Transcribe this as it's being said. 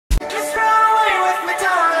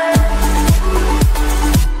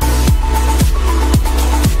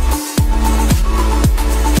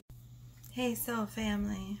Hey, soul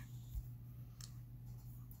family.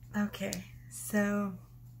 Okay, so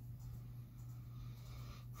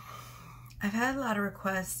I've had a lot of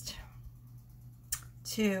requests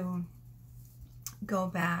to go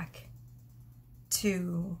back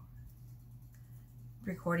to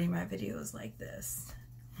recording my videos like this.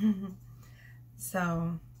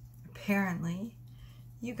 So apparently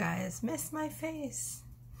you guys miss my face.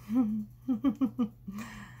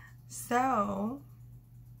 So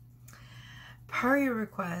per your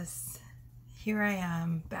requests, here I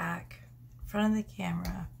am back in front of the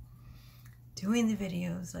camera doing the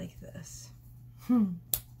videos like this.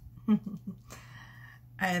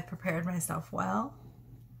 I have prepared myself well.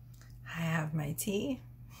 I have my tea.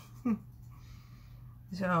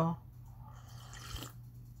 So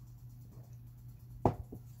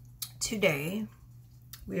today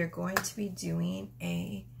we are going to be doing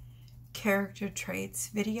a character traits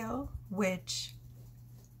video, which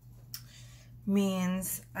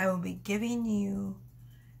means I will be giving you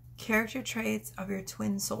character traits of your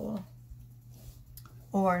twin soul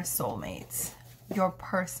or soulmates, your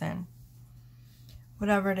person,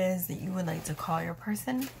 whatever it is that you would like to call your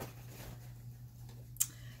person.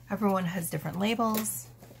 Everyone has different labels.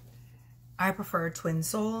 I prefer twin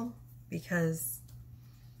soul because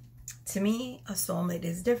to me a soulmate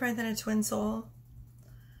is different than a twin soul.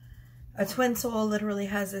 A twin soul literally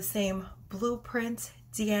has the same blueprint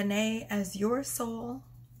DNA as your soul.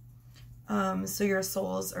 So your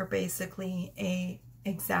souls are basically a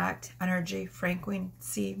exact energy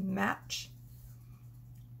frequency match.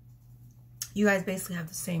 You guys basically have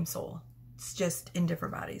the same soul. It's just in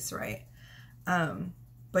different bodies, right?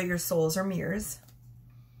 But your souls are mirrors.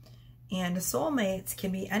 And a soulmate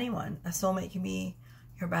can be anyone. A soulmate can be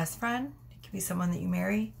your best friend. It can be someone that you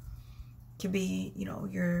marry. It can be, you know,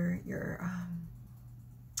 your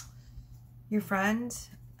friend.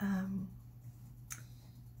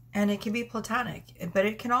 And it can be platonic, but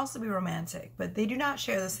it can also be romantic. But they do not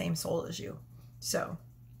share the same soul as you. So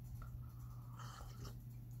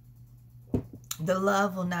the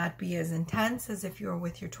love will not be as intense as if you're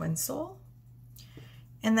with your twin soul.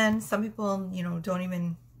 And then some people, you know, don't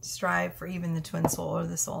even strive for even the twin soul or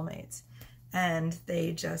the soulmates. And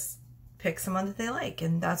they just pick someone that they like.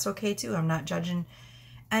 And that's okay too. I'm not judging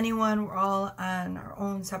anyone. We're all on our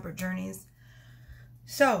own separate journeys.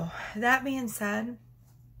 So that being said,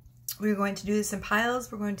 we're going to do this in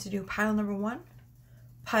piles. We're going to do pile number 1,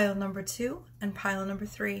 pile number 2, and pile number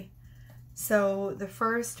 3. So the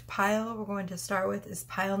first pile we're going to start with is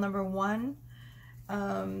pile number 1.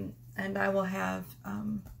 And I will have,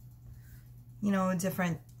 you know,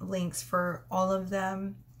 different links for all of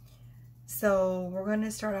them. So we're going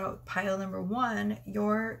to start out with pile number 1,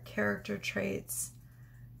 your character traits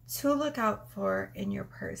to look out for in your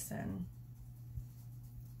person.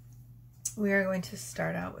 We are going to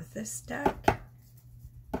start out with this deck,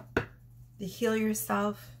 the Heal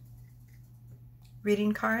Yourself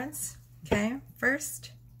reading cards. Okay,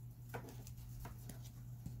 first,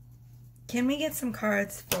 can we get some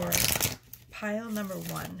cards for pile number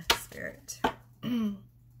 1, Spirit? Can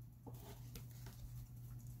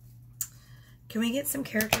we get some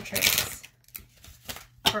character traits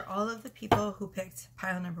for all of the people who picked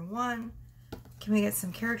pile number 1? Can we get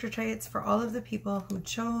some character traits for all of the people who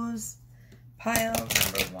chose pile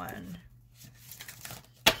number 1?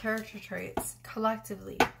 Character traits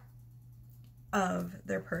collectively of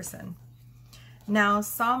their person. Now,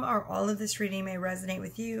 some or all of this reading may resonate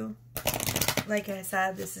with you. Like I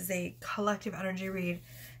said, this is a collective energy read.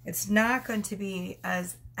 It's not going to be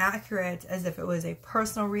as accurate as if it was a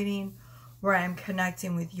personal reading where I'm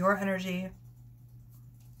connecting with your energy.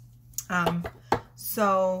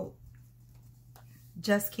 So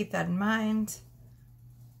just keep that in mind.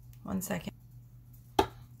 One second.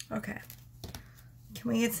 Okay.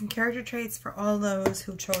 Can we get some character traits for all those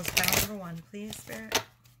who chose pile number 1, please, Spirit?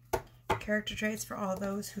 Character traits for all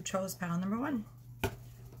those who chose pile number 1.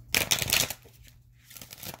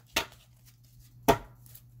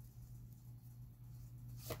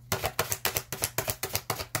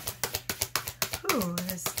 Ooh,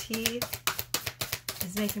 this tea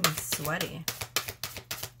is making me sweaty.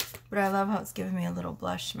 But I love how it's giving me a little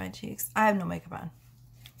blush to my cheeks. I have no makeup on.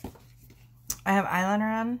 I have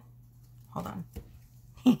eyeliner on. Hold on.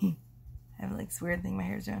 I have like this weird thing my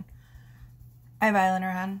hair's doing. I have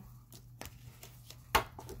eyeliner on.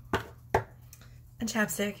 And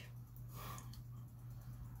chapstick.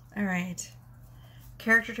 Alright.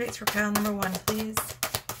 Character traits for pile number 1, please.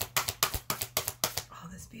 Oh,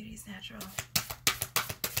 this beauty is natural.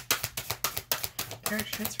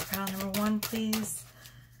 Character traits for pile number 1, please.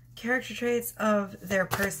 Character traits of their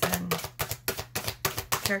person.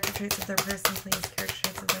 character traits of their person, please. Character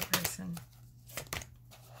traits of their person.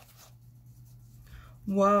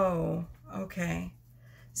 Whoa. Okay.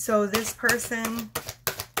 So this person,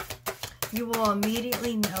 you will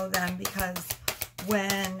immediately know them because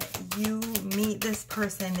when you meet this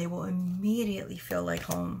person, they will immediately feel like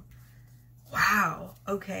home. Wow.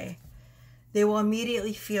 Okay. They will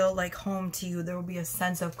immediately feel like home to you. There will be a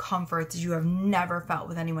sense of comfort that you have never felt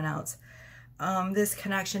with anyone else. This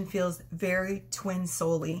connection feels very twin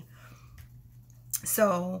soul-y.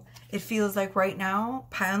 So it feels like right now,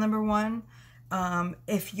 pile number one,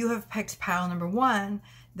 if you have picked pile number one,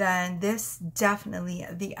 then this definitely,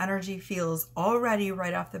 the energy feels already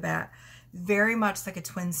right off the bat, very much like a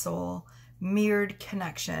twin soul, mirrored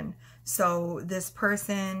connection. So this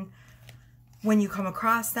person, when you come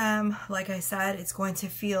across them, like I said, it's going to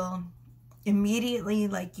feel immediately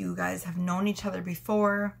like you guys have known each other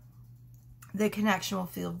before. The connection will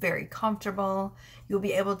feel very comfortable. You'll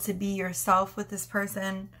be able to be yourself with this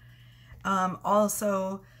person.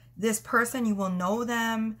 Also, this person, you will know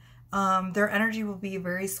them. Their energy will be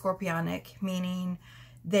very scorpionic, meaning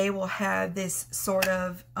they will have this sort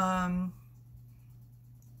of, well,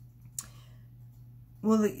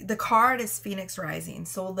 the card is Phoenix Rising.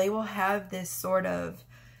 So they will have this sort of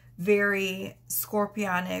very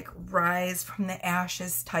scorpionic rise from the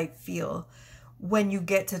ashes type feel. When you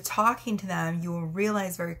get to talking to them, you will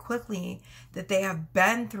realize very quickly that they have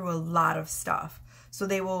been through a lot of stuff. So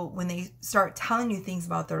they will, when they start telling you things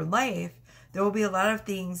about their life, there will be a lot of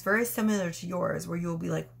things very similar to yours where you'll be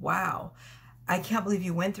like, wow, I can't believe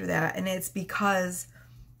you went through that. And it's because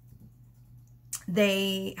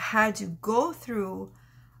they had to go through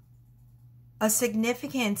a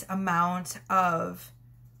significant amount of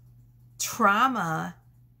trauma,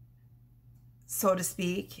 so to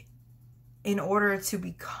speak, in order to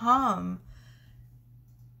become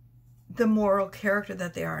the moral character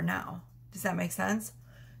that they are now. Does that make sense?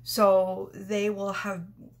 So they will have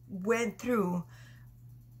went through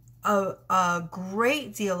a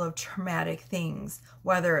great deal of traumatic things,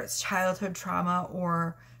 whether it's childhood trauma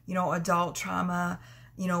or, you know, adult trauma,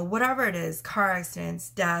 you know, whatever it is, car accidents,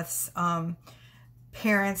 deaths,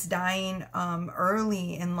 parents dying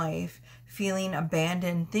early in life, feeling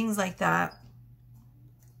abandoned, things like that.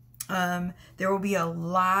 There will be a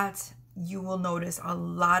lot, you will notice a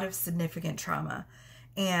lot of significant trauma.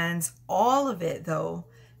 And all of it, though,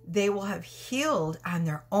 they will have healed on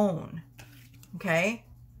their own. Okay?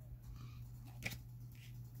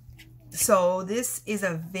 So this is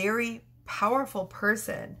a very powerful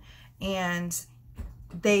person, and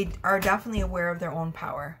they are definitely aware of their own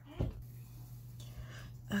power.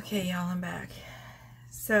 Okay, y'all, I'm back.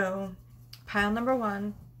 So, pile number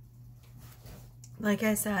one, like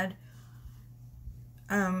I said,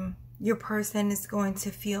 your person is going to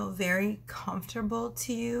feel very comfortable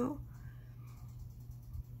to you.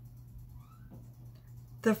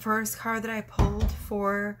 The first card that I pulled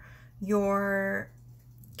for your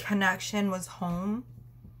connection was home.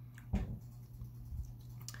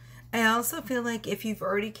 I also feel like if you've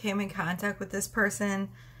already came in contact with this person,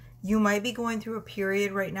 you might be going through a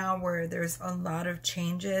period right now where there's a lot of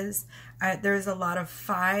changes. There's a lot of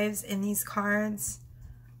fives in these cards.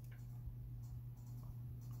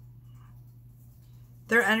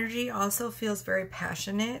 Their energy also feels very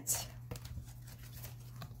passionate.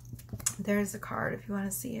 There's a card if you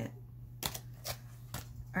want to see it.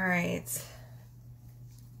 All right.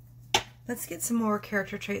 Let's get some more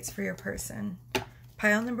character traits for your person.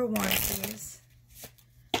 Pile number one, please.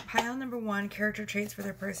 Pile number one, character traits for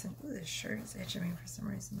their person. Ooh, this shirt is itching me for some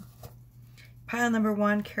reason. Pile number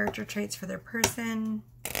one, character traits for their person.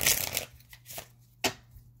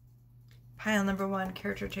 Pile number one,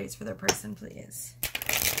 character traits for their person, please.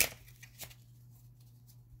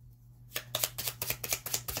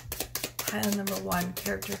 Pile number one,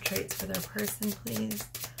 character traits for their person, please.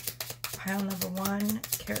 Pile number one,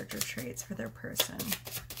 character traits for their person.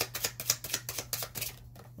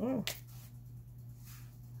 Ooh.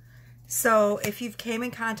 So if you've came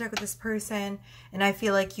in contact with this person, and I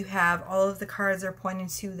feel like you have, all of the cards are pointing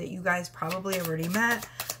to that you guys probably already met.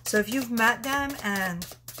 So if you've met them and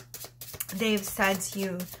they've said to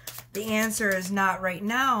you, the answer is not right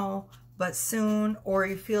now, but soon, or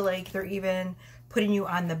you feel like they're even putting you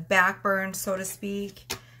on the back burn, so to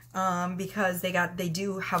speak, because they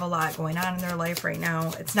do have a lot going on in their life right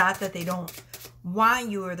now. It's not that they don't want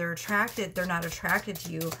you or they're not attracted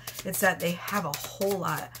to you. It's that they have a whole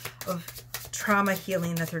lot of trauma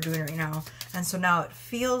healing that they're doing right now. And so now it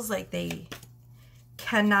feels like they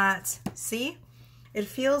cannot, see? It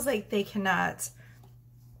feels like they cannot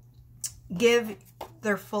give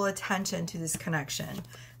their full attention to this connection.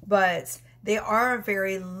 But They are a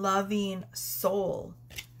very loving soul.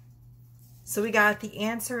 So we got the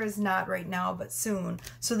answer is not right now, but soon.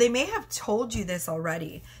 So they may have told you this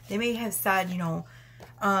already. They may have said, you know,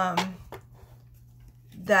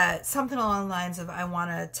 that something along the lines of, I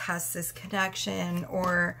want to test this connection,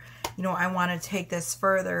 or, you know, I want to take this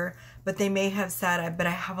further. But they may have said, but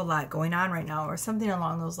I have a lot going on right now, or something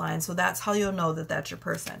along those lines. So that's how you'll know that that's your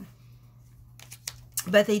person.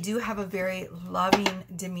 But they do have a very loving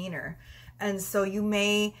demeanor. And so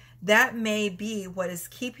that may be what is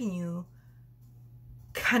keeping you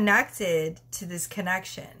connected to this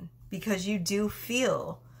connection, because you do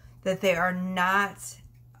feel that they are not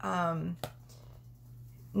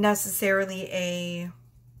necessarily a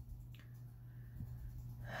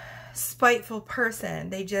spiteful person.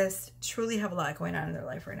 They just truly have a lot going on in their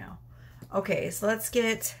life right now. Okay, so let's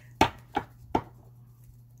get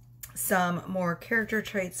some more character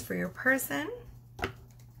traits for your person.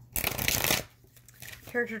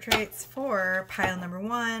 Character traits for pile number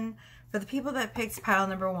 1. For the people that picked pile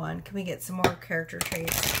number 1, can we get some more character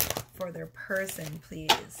traits for their person,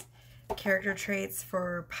 please? Character traits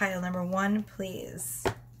for pile number 1, please.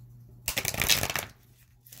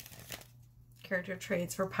 Character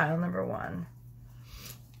traits for pile number 1.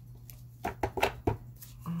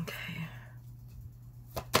 Okay.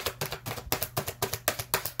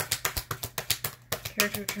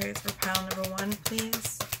 Character traits for pile number 1,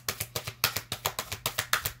 please.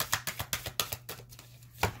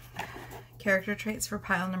 Character traits for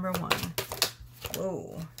pile number 1.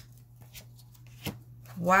 Whoa.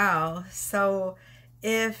 Wow. So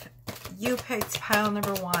if you picked pile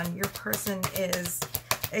number 1, your person is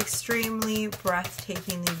extremely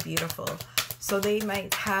breathtakingly beautiful. So they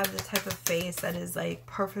might have the type of face that is like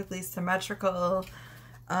perfectly symmetrical.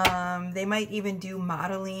 They might even do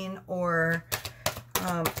modeling, or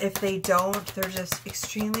if they don't, they're just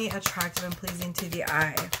extremely attractive and pleasing to the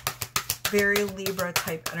eye. Very Libra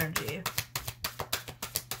type energy.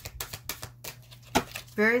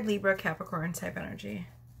 Very Libra, Capricorn type energy.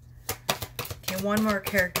 Okay, one more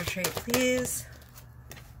character trait, please.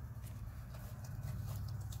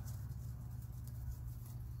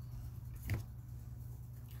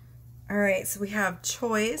 All right, so we have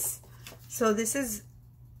choice. So this is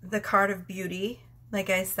the card of beauty, like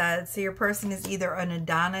I said. So your person is either an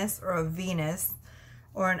Adonis or a Venus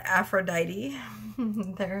or an Aphrodite.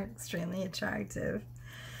 They're extremely attractive.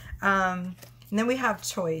 And then we have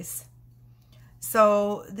choice.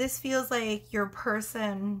 So this feels like your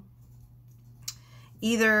person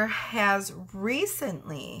either has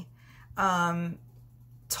recently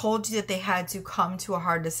told you that they had to come to a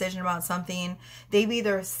hard decision about something. They've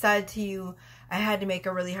either said to you, I had to make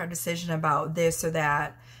a really hard decision about this or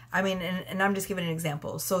that. I mean, and I'm just giving an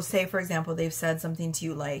example. So say, for example, they've said something to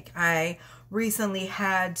you like, I recently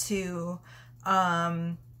had to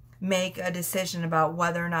make a decision about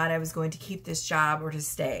whether or not I was going to keep this job or to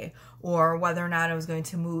stay, or whether or not I was going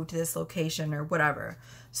to move to this location or whatever.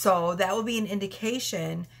 So that will be an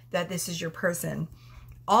indication that this is your person.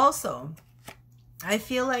 Also, I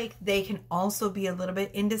feel like they can also be a little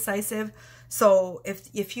bit indecisive. So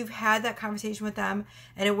if you've had that conversation with them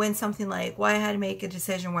and it went something like, well, I had to make a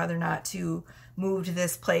decision whether or not to move to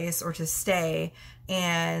this place or to stay,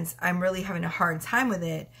 and I'm really having a hard time with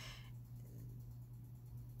it,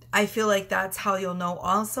 I feel like that's how you'll know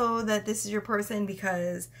also that this is your person,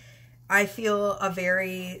 because I feel a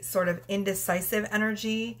very sort of indecisive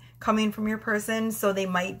energy coming from your person. So they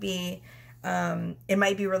might be, it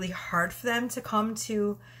might be really hard for them to come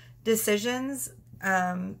to decisions,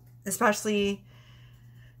 especially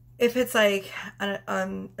if it's like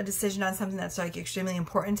a decision on something that's like extremely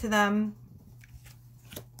important to them.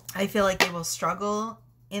 I feel like they will struggle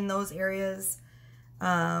in those areas.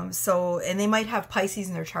 And they might have Pisces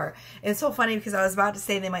in their chart. It's so funny because I was about to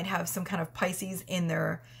say they might have some kind of Pisces in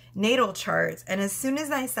their natal charts. And as soon as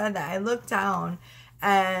I said that, I looked down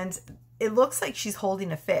and it looks like she's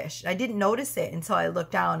holding a fish. I didn't notice it until I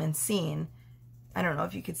looked down and seen. I don't know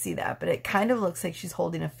if you could see that, but it kind of looks like she's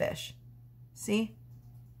holding a fish. See?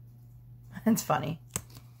 It's funny.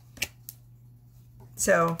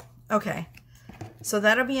 So, okay. So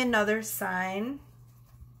that'll be another sign.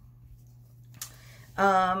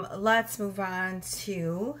 Let's move on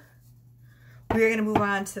to, we're going to move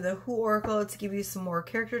on to the Who Oracle to give you some more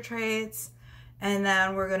character traits. And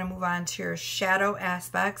then we're going to move on to your shadow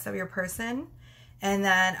aspects of your person. And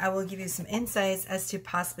then I will give you some insights as to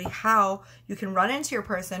possibly how you can run into your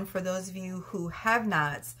person for those of you who have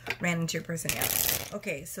not ran into your person yet.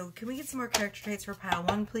 Okay, so can we get some more character traits for pile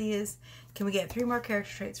 1, please? Can we get 3 more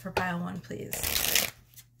character traits for pile 1, please?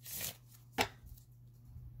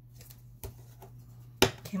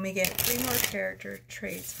 Can we get 3 more character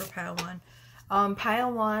traits for pile 1?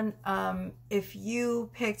 Pile 1, if you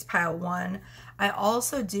picked pile 1, I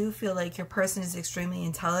also do feel like your person is extremely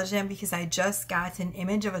intelligent, because I just got an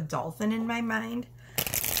image of a dolphin in my mind.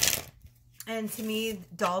 And to me,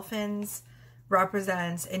 dolphins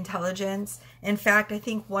represents intelligence. In fact, I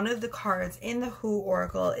think one of the cards in the Who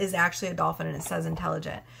Oracle is actually a dolphin, and it says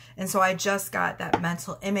intelligent. And so I just got that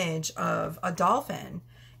mental image of a dolphin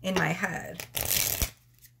in my head.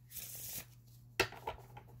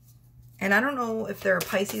 And I don't know if they're a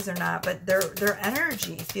Pisces or not, but their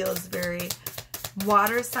energy feels very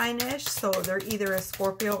water sign-ish. So they're either a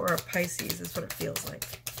Scorpio or a Pisces is what it feels like.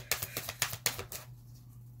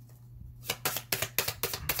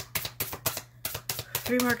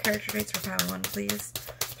 Three more character traits for pile 1, please.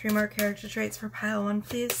 3 more character traits for pile 1,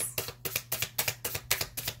 please.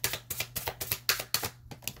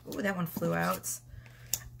 Ooh, that one flew out.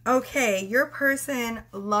 Okay, your person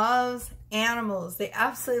loves animals. They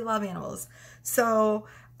absolutely love animals. So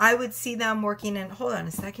I would see them working in, hold on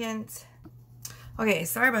a second. Okay,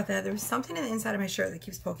 sorry about that. There was something in the inside of my shirt that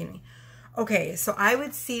keeps poking me. Okay, so I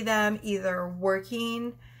would see them either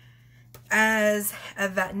working as a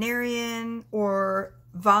veterinarian or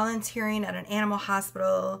volunteering at an animal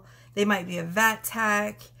hospital. They might be a vet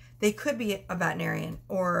tech. They could be a veterinarian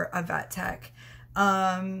or a vet tech.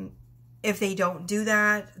 If they don't do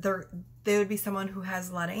that, they would be someone who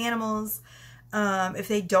has a lot of animals. If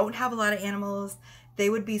they don't have a lot of animals,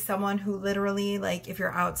 they would be someone who literally, like if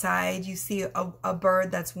you're outside, you see a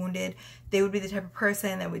bird that's wounded, they would be the type of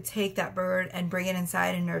person that would take that bird and bring it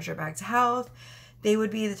inside and nurture it back to health. They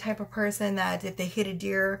would be the type of person that if they hit a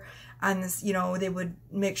deer on this, you know, they would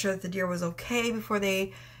make sure that the deer was okay before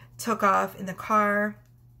they took off in the car.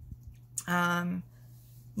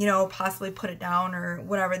 You know, possibly put it down or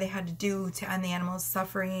whatever they had to do to end the animal's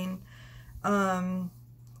suffering.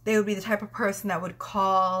 They would be the type of person that would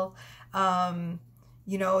call,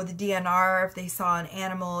 you know, the DNR if they saw an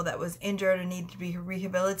animal that was injured and needed to be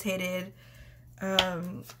rehabilitated.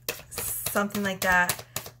 Something like that.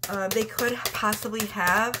 They could possibly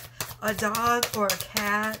have a dog or a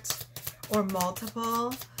cat or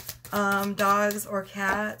multiple dogs or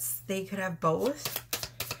cats. They could have both.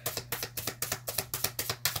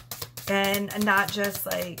 And not just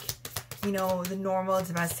like, you know, the normal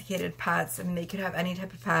domesticated pets. I mean, they could have any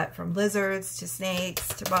type of pet, from lizards to snakes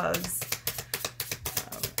to bugs,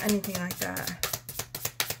 anything like that.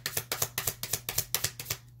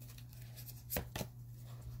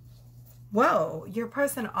 Whoa, your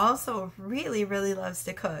person also really, really loves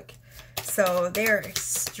to cook. So they're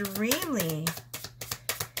extremely,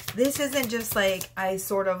 this isn't just like, I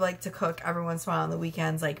sort of like to cook every once in a while on the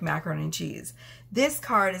weekends, like macaroni and cheese. This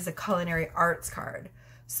card is a culinary arts card.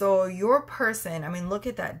 So your person, I mean, look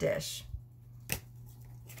at that dish.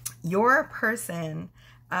 Your person,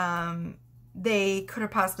 they could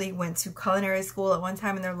have possibly went to culinary school at one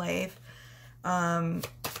time in their life.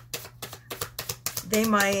 They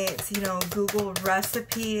might, you know, Google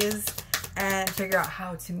recipes and figure out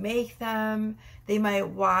how to make them. They might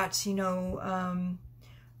watch, you know,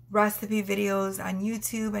 recipe videos on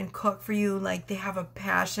YouTube and cook for you. Like, they have a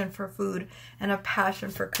passion for food and a passion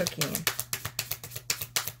for cooking.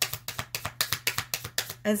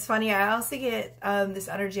 And it's funny, I also get this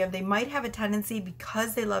energy of they might have a tendency,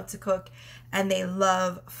 because they love to cook and they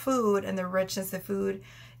love food and the richness of food,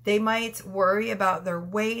 they might worry about their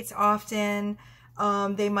weight often.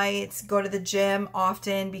 They might go to the gym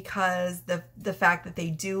often because the fact that they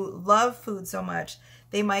do love food so much.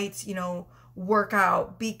 They might, you know, work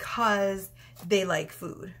out because they like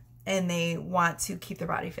food and they want to keep their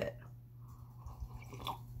body fit.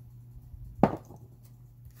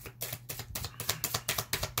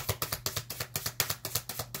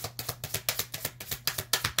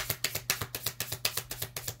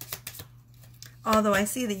 Although I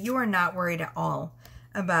see that you are not worried at all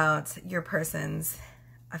about your person's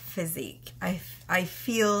physique. I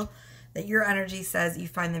feel that your energy says you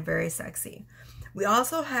find them very sexy. We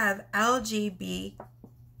also have LGBTQT.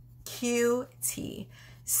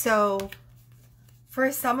 So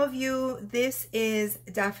for some of you, this is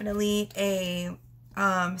definitely a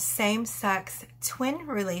same-sex twin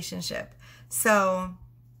relationship. So,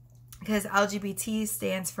 because LGBT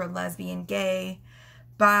stands for lesbian, gay,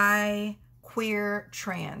 bi, queer,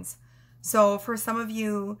 trans. So for some of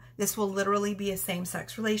you, this will literally be a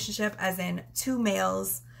same-sex relationship, as in 2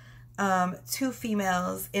 males, 2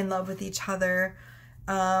 females in love with each other.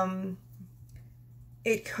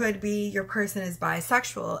 It could be your person is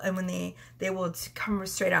bisexual, and when they will come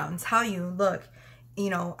straight out and tell you, look, you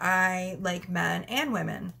know, I like men and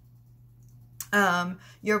women.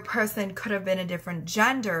 Your person could have been a different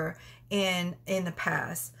gender in the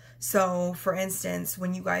past. So for instance,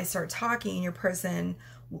 when you guys start talking, your person,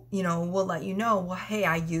 you know, will let you know, well, hey,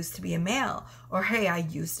 I used to be a male, or hey, I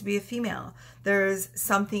used to be a female. There's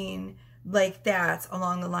something like that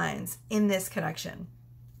along the lines in this connection.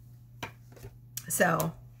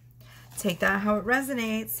 So take that how it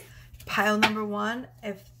resonates. Pile number one,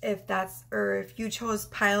 if that's, or if you chose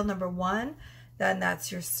pile number one, then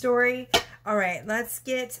that's your story. All right, let's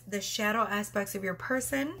get the shadow aspects of your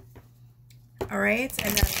person. All right,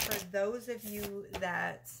 and then for those of you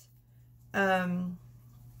that, I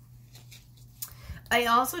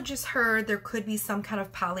also just heard there could be some kind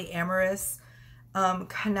of polyamorous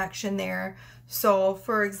connection there. So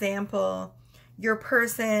for example, your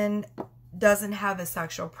person doesn't have a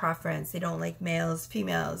sexual preference. They don't like males,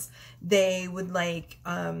 females. They would like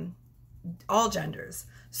all genders.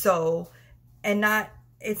 So, and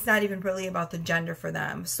it's not even really about the gender for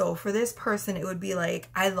them. So for this person, it would be like,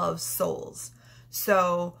 I love souls.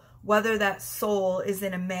 So whether that soul is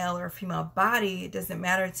in a male or female body, it doesn't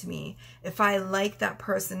matter to me. If I like that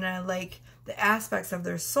person and I like the aspects of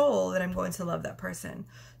their soul, then I'm going to love that person.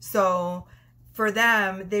 So for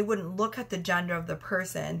them, they wouldn't look at the gender of the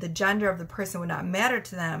person. The gender of the person would not matter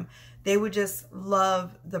to them. They would just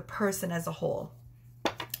love the person as a whole.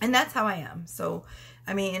 And that's how I am. So,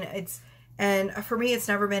 I mean, and for me, it's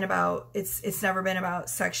never been about, it's never been about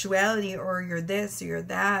sexuality or you're this or you're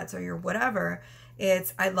that or you're whatever.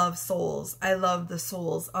 It's, I love souls. I love the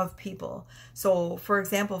souls of people. So for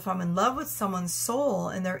example, if I'm in love with someone's soul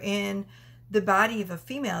and they're in the body of a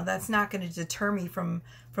female, that's not going to deter me from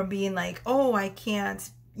being like, oh, I can't,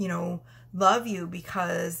 you know, love you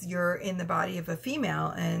because you're in the body of a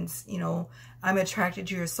female and, you know, I'm attracted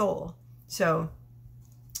to your soul. So,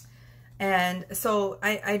 and so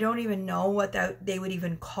I don't even know what that they would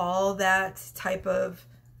even call that type of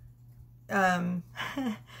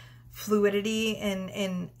fluidity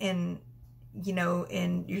in you know,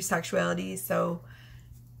 in your sexuality. So,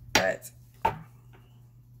 but I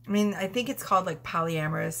mean, I think it's called like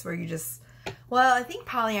polyamorous, where you just, well, I think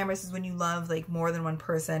polyamorous is when you love like more than one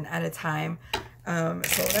person at a time. So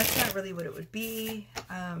that's not really what it would be.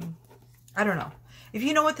 I don't know. If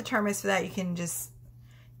you know what the term is for that,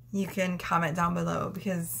 you can comment down below,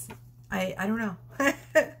 because I don't know. All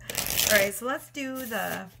right, so let's do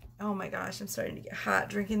the, oh my gosh, I'm starting to get hot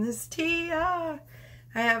drinking this tea. I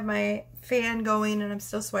have my fan going and I'm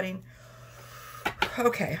still sweating.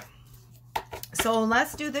 Okay. So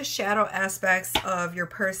let's do the shadow aspects of your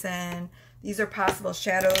person. These are possible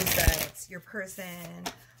shadows that your person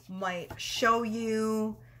might show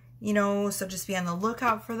you, you know, so just be on the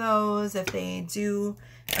lookout for those. If they do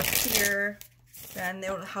appear, then they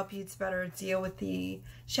will help you to better deal with the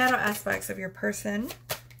shadow aspects of your person.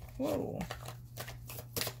 Whoa.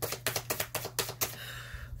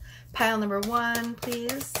 Pile number one,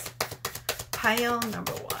 please. Pile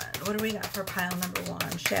number one. What do we got for pile number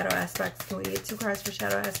one? Shadow aspects. Can we get 2 cards for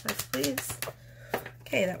shadow aspects, please?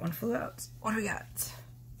 Okay, that one flew out. What do we got?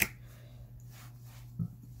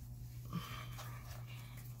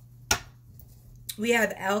 We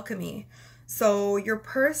have alchemy. So your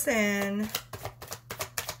person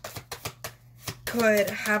could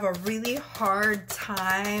have a really hard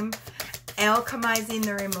time alchemizing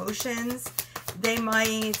their emotions. They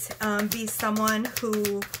might be someone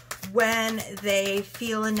who, when they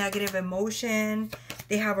feel a negative emotion,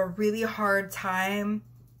 they have a really hard time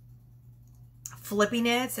flipping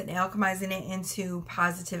it and alchemizing it into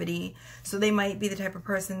positivity. So they might be the type of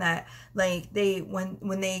person that, like,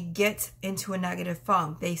 when they get into a negative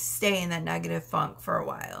funk, they stay in that negative funk for a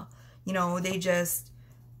while. You know, they just,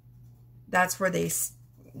 that's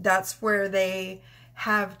where they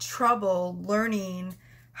have trouble learning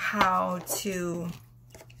how to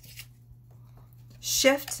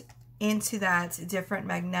shift into that different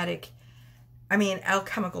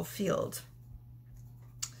alchemical field.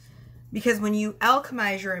 Because when you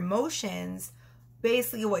alchemize your emotions,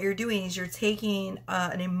 basically what you're doing is you're taking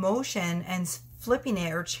an emotion and flipping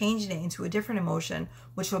it or changing it into a different emotion,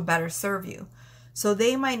 which will better serve you. So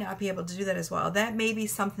they might not be able to do that as well. That may be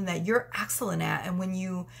something that you're excellent at. And when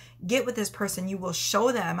you get with this person, you will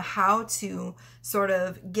show them how to sort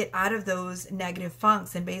of get out of those negative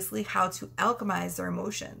funks and basically how to alchemize their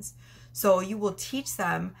emotions. So you will teach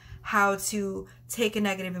them how to take a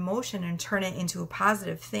negative emotion and turn it into a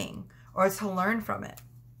positive thing, or to learn from it.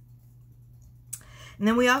 And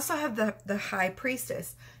then we also have the High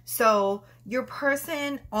Priestess. So your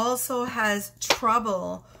person also has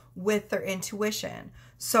trouble with their intuition.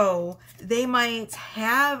 So they might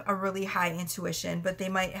have a really high intuition, but they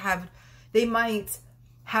might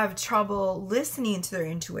have trouble listening to their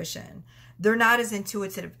intuition. They're not as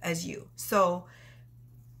intuitive as you. So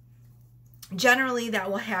generally that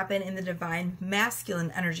will happen in the divine masculine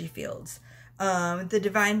energy fields. The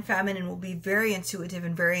divine feminine will be very intuitive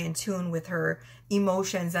and very in tune with her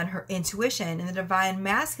emotions and her intuition. And the divine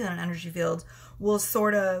masculine energy field will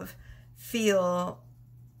sort of feel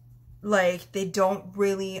like they don't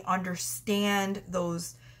really understand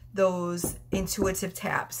those intuitive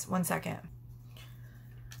taps. One second.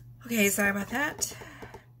 Okay, sorry about that.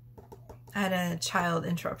 I had a child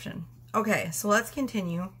interruption. Okay, so let's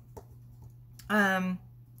continue.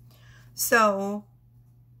 So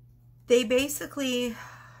they basically,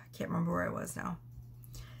 I can't remember where I was now.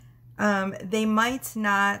 They might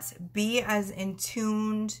not be as in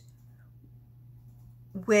tuned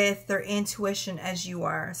with their intuition as you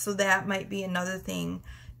are. So that might be another thing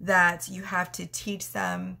that you have to teach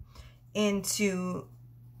them into,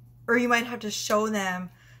 or you might have to show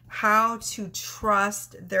them how to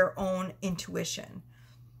trust their own intuition.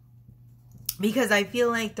 Because I feel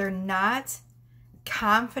like they're not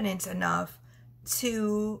confident enough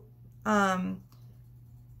to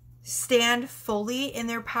stand fully in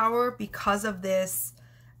their power because of this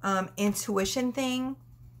intuition thing.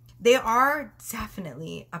 They are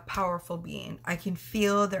definitely a powerful being. I can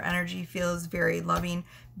feel their energy feels very loving,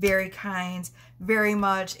 very kind, very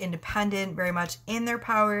much independent, very much in their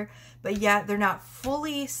power, but yet they're not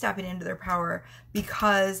fully stepping into their power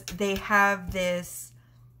because they have this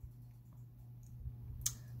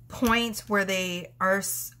point where they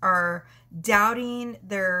are doubting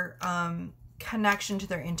their connection to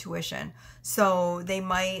their intuition. So they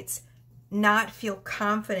might not feel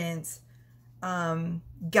confident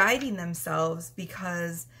guiding themselves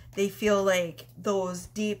because they feel like those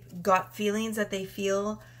deep gut feelings that they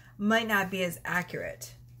feel might not be as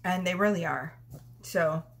accurate, and they really are.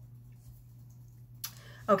 So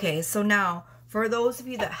okay, so now for those of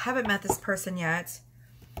you that haven't met this person yet,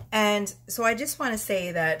 and so I just want to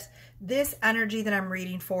say that this energy that I'm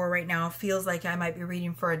reading for right now feels like I might be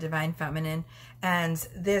reading for a divine feminine, and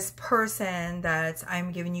this person that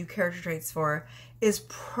I'm giving you character traits for is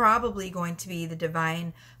probably going to be the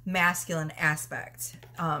divine masculine aspect,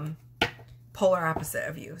 polar opposite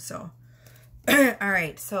of you. So all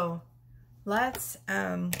right, so let's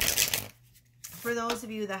for those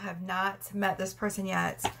of you that have not met this person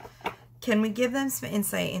yet, can we give them some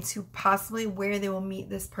insight into possibly where they will meet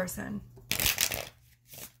this person?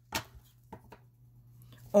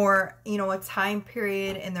 Or, you know, a time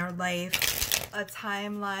period in their life, a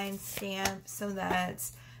timeline stamp, so that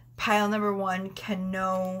pile number one can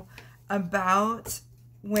know about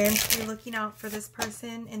when to be looking out for this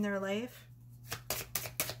person in their life.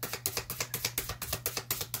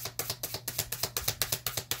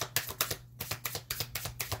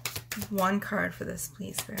 One card for this,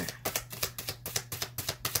 please, Spirit.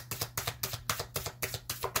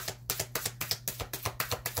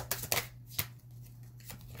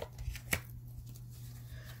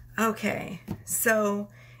 Okay, so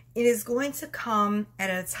it is going to come at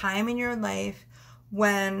a time in your life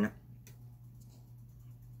when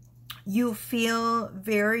you feel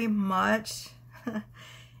very much,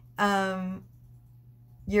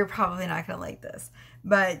 you're probably not going to like this,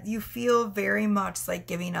 but you feel very much like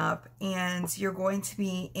giving up, and you're going to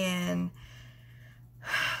be in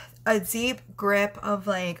a deep grip of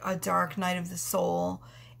like a dark night of the soul.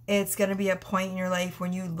 It's going to be a point in your life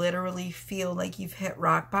when you literally feel like you've hit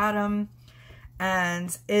rock bottom.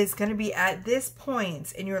 And it's going to be at this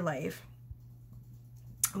point in your life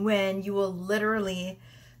when you will literally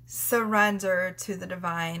surrender to the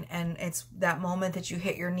divine. And it's that moment that you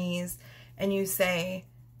hit your knees and you say,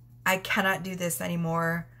 I cannot do this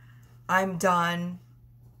anymore. I'm done.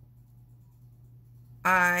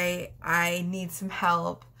 I need some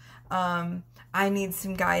help. I need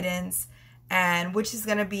some guidance. And which is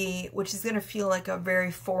going to feel like a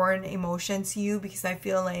very foreign emotion to you, because I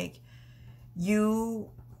feel like you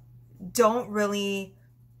don't really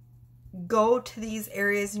go to these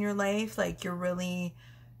areas in your life. Like you're really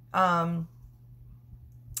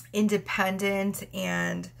independent,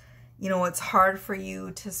 and you know, it's hard for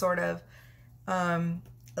you to sort of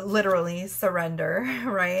literally surrender,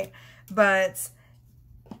 right? But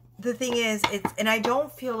the thing is, and I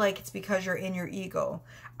don't feel like it's because you're in your ego.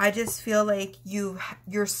 I just feel like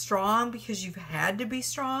you're strong because you've had to be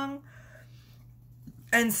strong.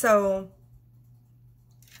 And so,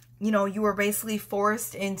 you know, you were basically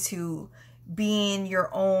forced into being your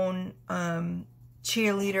own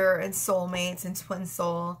cheerleader and soulmates and twin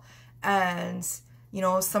soul. And, you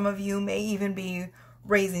know, some of you may even be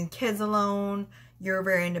raising kids alone. You're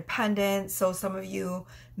very independent. So some of you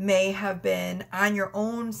may have been on your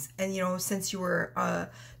own, and you know, since you were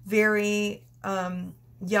very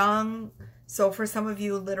young. So for some of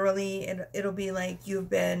you, literally, it'll be like you've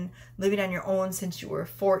been living on your own since you were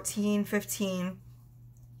 14, 15,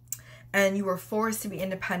 and you were forced to be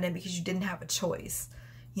independent because you didn't have a choice.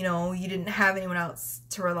 You know, you didn't have anyone else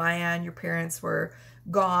to rely on. Your parents were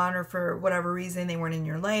gone, or for whatever reason, they weren't in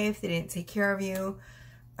your life. They didn't take care of you.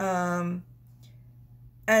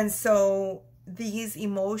 And so these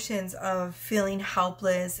emotions of feeling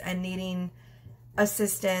helpless and needing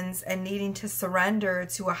assistance and needing to surrender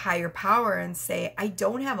to a higher power and say, I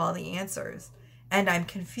don't have all the answers and I'm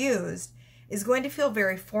confused, is going to feel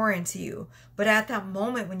very foreign to you. But at that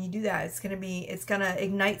moment when you do that, it's going to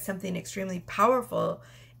ignite something extremely powerful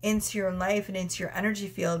into your life and into your energy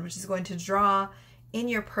field, which is going to draw in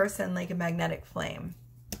your person like a magnetic flame.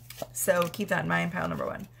 So keep that in mind, pile number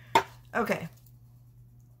 1. Okay.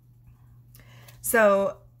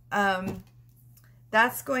 So,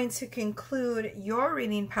 that's going to conclude your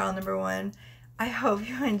reading, pile number 1. I hope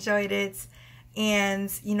you enjoyed it,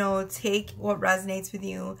 and, you know, take what resonates with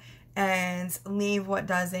you and leave what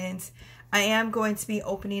doesn't. I am going to be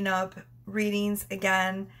opening up readings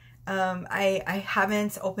again. I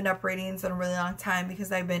haven't opened up readings in a really long time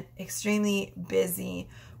because I've been extremely busy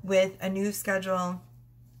with a new schedule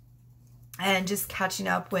and just catching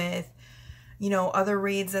up with, you know, other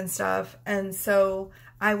reads and stuff. And so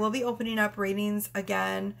I will be opening up readings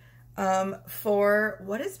again for,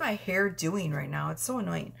 what is my hair doing right now? It's so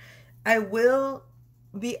annoying. I will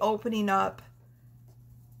be opening up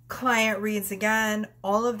client reads again.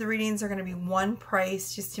 All of the readings are going to be one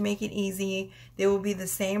price just to make it easy. They will be the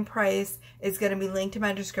same price. It's going to be linked in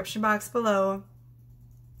my description box below.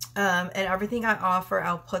 And everything I offer,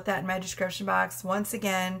 I'll put that in my description box once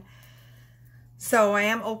again. So I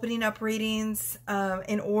am opening up readings.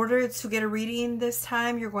 In order to get a reading this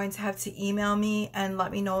time, you're going to have to email me and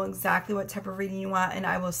let me know exactly what type of reading you want, and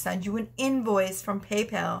I will send you an invoice from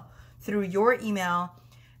PayPal through your email.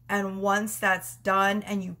 And once that's done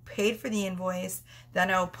and you paid for the invoice, then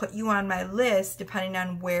I'll put you on my list depending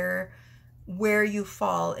on where you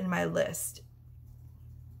fall in my list.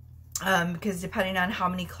 Because depending on how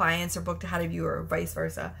many clients are booked ahead of you or vice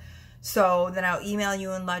versa. So then I'll email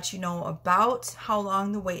you and let you know about how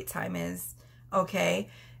long the wait time is, okay?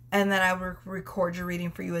 And then I will record your reading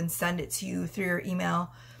for you and send it to you through your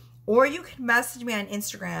email. Or you can message me on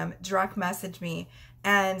Instagram, direct message me,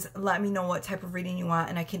 and let me know what type of reading you want,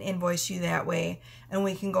 and I can invoice you that way, and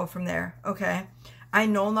we can go from there, okay? I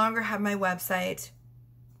no longer have my website.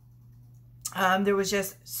 There was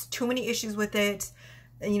just too many issues with it.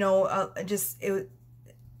 You know, it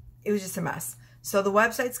was just a mess. So the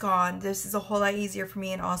website's gone. This is a whole lot easier for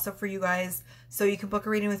me and also for you guys. So you can book a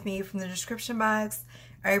reading with me from the description box.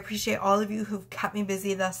 I appreciate all of you who've kept me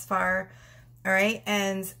busy thus far. All right.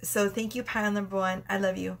 And so thank you, pile number 1. I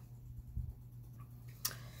love you.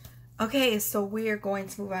 Okay. So we are going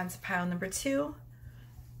to move on to pile number 2.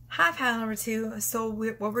 Hi, pile number 2. So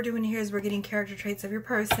what we're doing here is we're getting character traits of your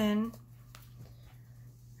person.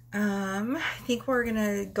 I think we're going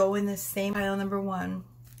to go in the same pile number 1.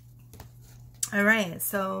 All right,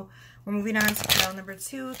 so we're moving on to pile number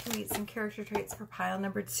 2. Can we get some character traits for pile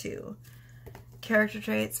number 2? Character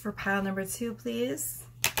traits for pile number 2, please.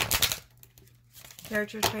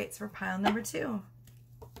 Character traits for pile number 2.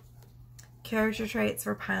 Character traits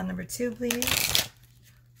for pile number 2, please.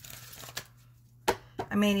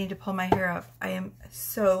 I may need to pull my hair up. I am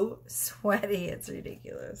so sweaty. It's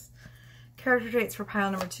ridiculous. Character traits for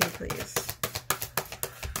pile number 2, please.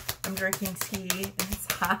 I'm drinking tea and it's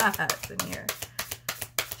hot in here.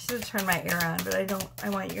 I should have turned my air on, but I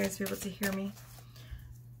want you guys to be able to hear me.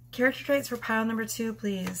 Character traits for pile number 2,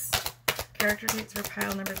 please. Character traits for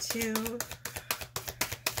pile number 2.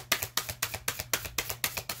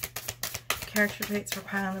 Character traits for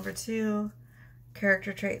pile number 2.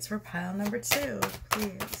 Character traits for pile number 2,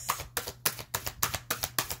 please.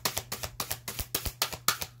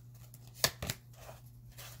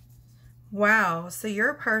 Wow, so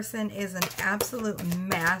your person is an absolute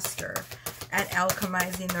master at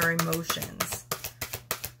alchemizing their emotions.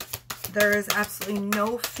 There is absolutely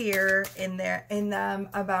no fear in them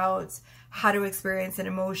about how to experience an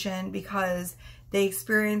emotion, because they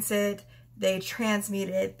experience it, they transmute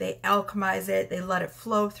it, they alchemize it, they let it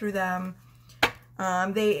flow through them.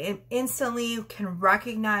 They instantly can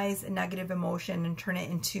recognize a negative emotion and turn it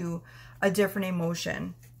into a different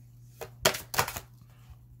emotion.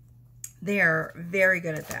 They are very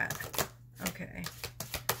good at that. Okay.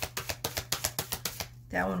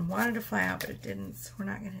 That one wanted to fly out, but it didn't, so we're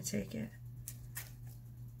not going to take it.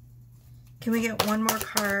 Can we get one more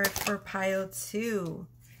card for pile 2?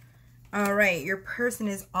 All right, your person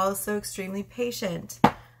is also extremely patient.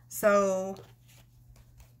 So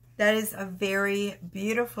that is a very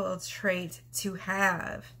beautiful trait to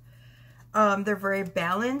have. They're very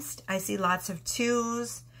balanced. I see lots of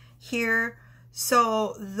 2s here.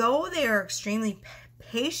 So though they are extremely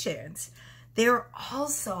patient, they are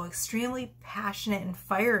also extremely passionate and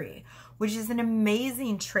fiery, which is an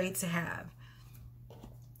amazing trait to have.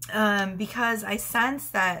 Because I sense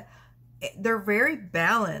that they're very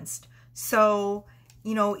balanced. So,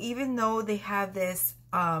 you know, even though they have this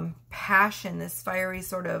passion, this fiery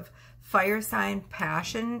sort of fire sign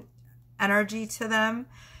passion energy to them,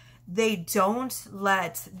 they don't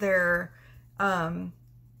let their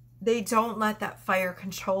they don't let that fire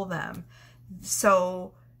control them.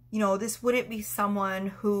 So, you know, this wouldn't be someone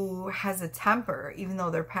who has a temper, even though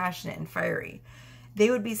they're passionate and fiery.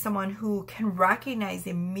 They would be someone who can recognize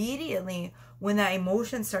immediately when that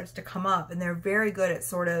emotion starts to come up, and they're very good at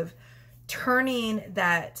sort of turning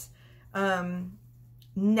that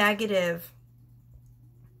negative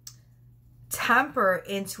temper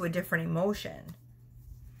into a different emotion.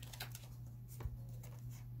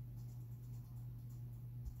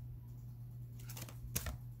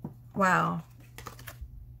 Wow.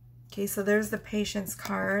 Okay, so there's the patience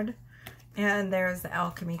card, and there's the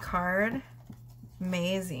alchemy card.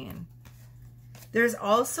 Amazing. There's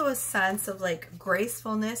also a sense of like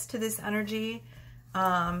gracefulness to this energy,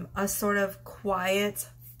 a sort of quiet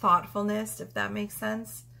thoughtfulness, if that makes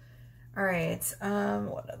sense. All right,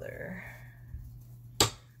 what other?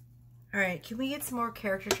 All right, can we get some more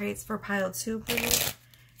character traits for pile 2, please?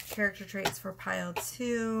 Character traits for pile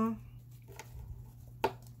 2.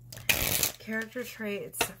 Character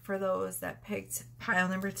traits for those that picked pile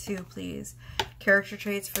number 2, please. Character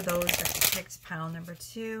traits for those that picked pile number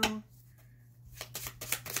 2.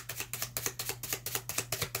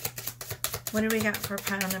 What do we got for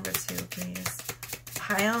pile number 2, please?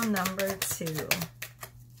 Pile number 2.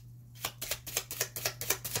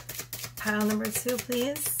 Pile number 2,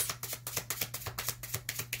 please.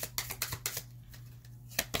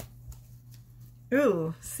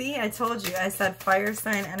 Ooh, see, I told you. I said fire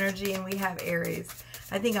sign energy, and we have Aries.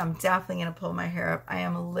 I think I'm definitely going to pull my hair up. I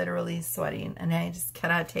am literally sweating, and I just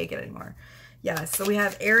cannot take it anymore. Yeah, so we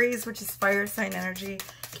have Aries, which is fire sign energy.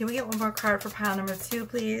 Can we get one more card for pile number 2,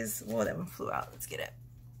 please? Whoa, that one flew out. Let's get it.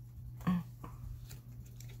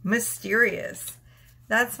 Mysterious.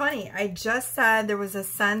 That's funny. I just said there was a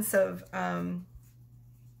sense of...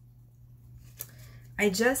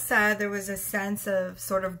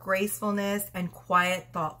 sort of gracefulness and quiet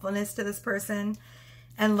thoughtfulness to this person.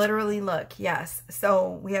 And literally, look, yes.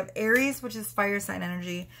 So we have Aries, which is fire sign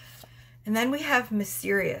energy. And then we have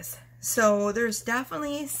mysterious. So there's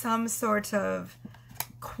definitely some sort of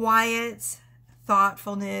quiet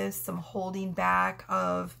thoughtfulness, some holding back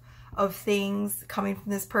of things coming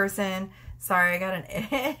from this person. Sorry, I got an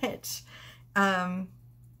itch.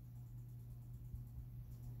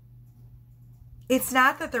 It's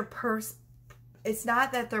not that they're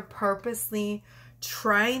purposely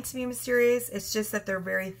trying to be mysterious. It's just that they're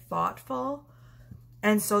very thoughtful,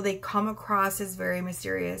 and so they come across as very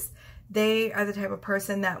mysterious. They are the type of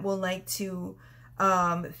person that will like to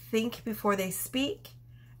think before they speak,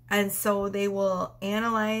 and so they will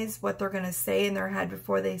analyze what they're going to say in their head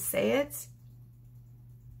before they say it,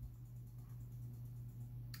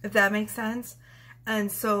 if that makes sense.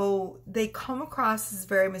 And so they come across as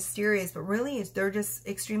very mysterious, but really they're just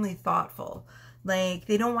extremely thoughtful. Like,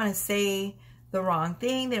 they don't want to say the wrong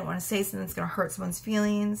thing. They don't want to say something that's going to hurt someone's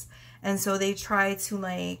feelings. And so they try to,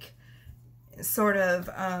 like, sort of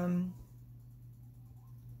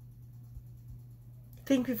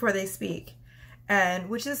think before they speak. And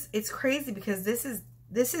which is, it's crazy because this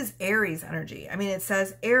is Aries energy. I mean, it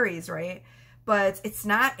says Aries, right? But it's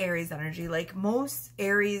not Aries energy. Like, most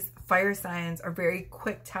Aries fire signs are very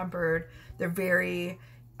quick-tempered. They're very,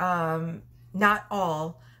 not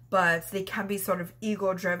all, but they can be sort of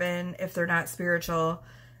ego-driven if they're not spiritual.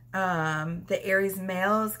 The Aries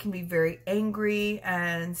males can be very angry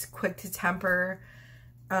and quick to temper.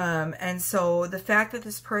 And so the fact that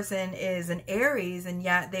this person is an Aries, and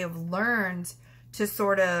yet they have learned to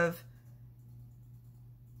sort of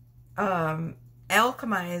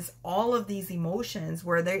alchemize all of these emotions,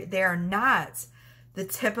 where they are not the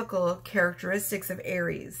typical characteristics of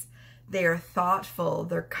Aries. They are thoughtful,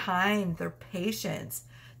 they're kind, they're patient.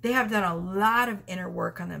 They have done a lot of inner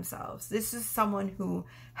work on themselves. This is someone who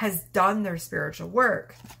has done their spiritual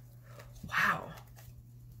work. Wow.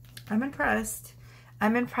 I'm impressed.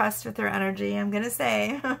 I'm impressed with their energy, I'm going to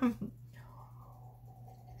say.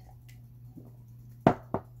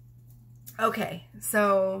 Okay,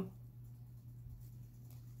 so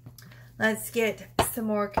let's get some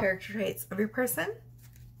more character traits of your person,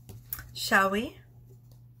 shall we?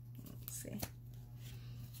 Let's see.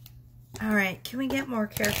 All right, can we get more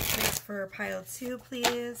character traits for pile 2,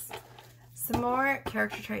 please? Some more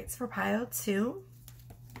character traits for pile 2.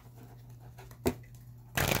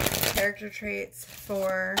 Character traits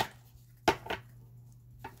for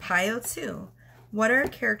pile 2. What are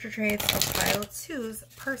character traits of pile 2's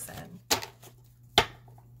person?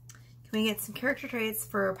 Can we get some character traits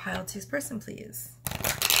for pile 2's person, please?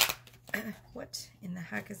 What in the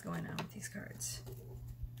heck is going on with these cards?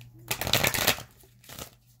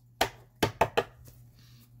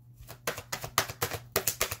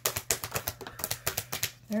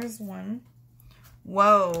 There's one.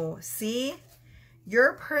 Whoa, see?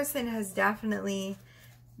 Your person has definitely,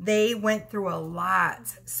 they went through a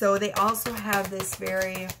lot. So they also have this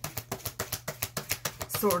very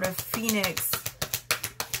sort of phoenix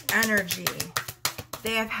energy.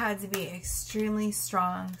 They have had to be extremely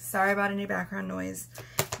strong. Sorry about any background noise.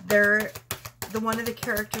 One of the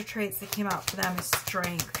character traits that came out for them is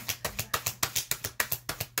strength.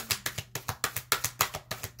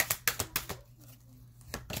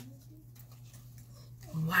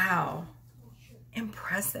 Wow.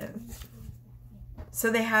 Impressive.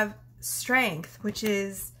 So they have strength, which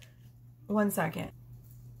is, one second.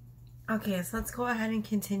 Okay, so let's go ahead and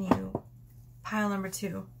continue pile number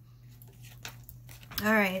 2.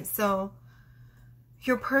 All right, so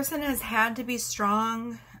your person has had to be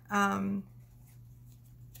strong.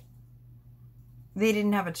 They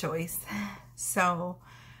didn't have a choice. So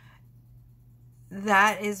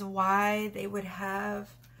that is why they would have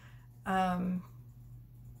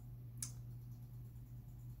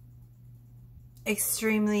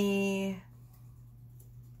extremely,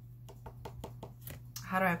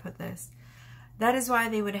 how do I put this? That is why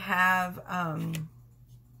they would have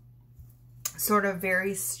sort of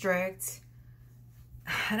very strict,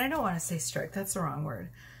 and I don't want to say strict, that's the wrong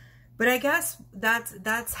word, but I guess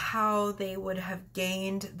that's how they would have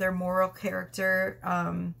gained their moral character.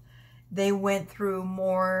 They went through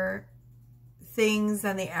more things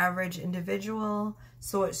than the average individual,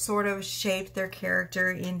 so it sort of shaped their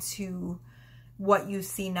character into what you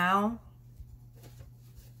see now.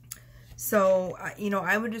 So, you know,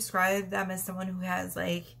 I would describe them as someone who has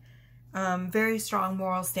like very strong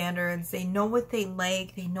moral standards. They know what they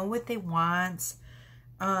like. They know what they want.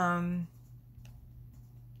 They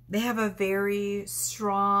have a very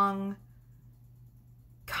strong,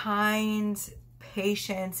 kind,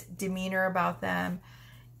 patient demeanor about them.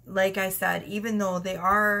 Like I said, even though they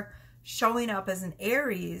are showing up as an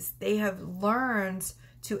Aries, they have learned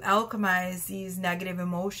to alchemize these negative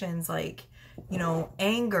emotions like, you know,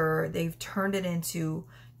 anger. They've turned it into,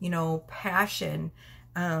 you know, passion.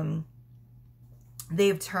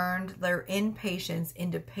 They've turned their impatience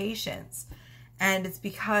into patience. And it's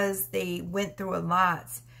because they went through a lot,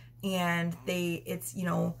 and it's, you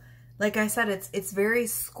know, like I said, it's very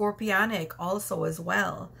scorpionic also as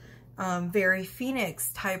well. Very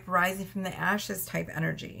phoenix type, rising from the ashes type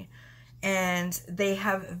energy. And they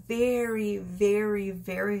have very, very,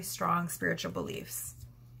 very strong spiritual beliefs.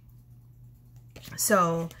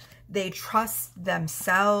 So they trust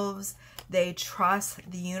themselves. They trust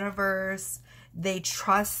the universe. They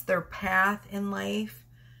trust their path in life.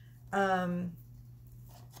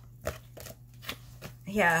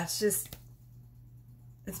 Yeah, it's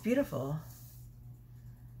beautiful.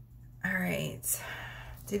 All right.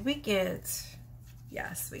 Did we get,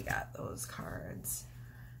 yes, we got those cards.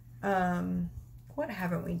 What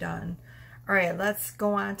haven't we done? All right, let's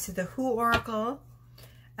go on to the Who Oracle,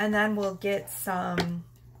 and then we'll get some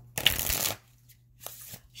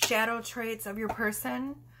shadow traits of your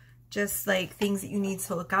person, just like things that you need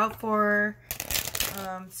to look out for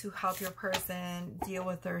to help your person deal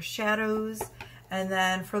with their shadows. And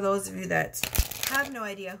then for those of you that have no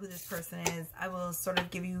idea who this person is, I will sort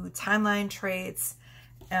of give you timeline traits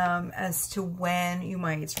as to when you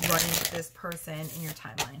might run into this person in your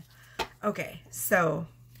timeline. Okay, so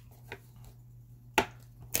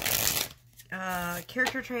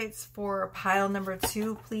character traits for pile number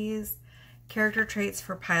 2, please. Character traits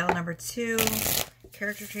for pile number 2.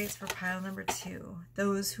 Character traits for pile number 2.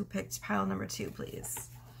 Those who picked pile number 2, please.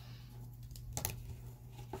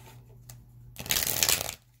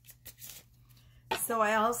 So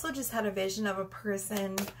I also just had a vision of a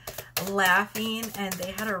person laughing, and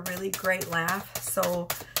they had a really great laugh. So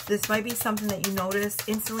this might be something that you notice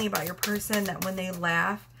instantly about your person, that when they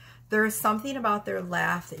laugh, there is something about their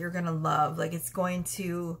laugh that you're going to love. Like, it's going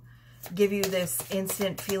to give you this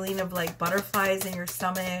instant feeling of like butterflies in your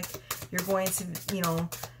stomach. You're going to, you know,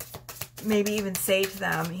 maybe even say to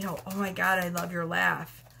them, you know, oh my God, I love your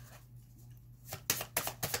laugh.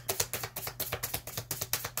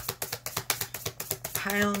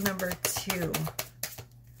 Pile number 2.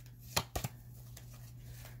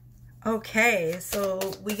 Okay,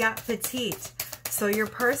 so we got petite. So your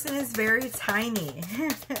person is very tiny.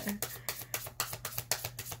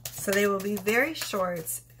 So they will be very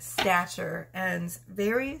short stature and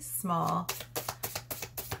very small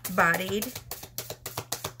bodied.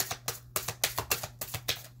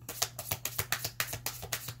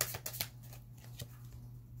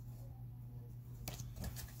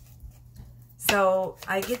 So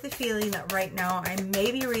I get the feeling that right now I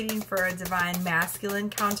may be reading for a divine masculine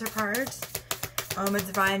counterpart, a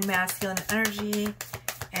divine masculine energy,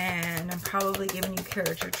 and I'm probably giving you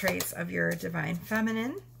character traits of your divine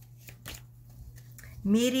feminine.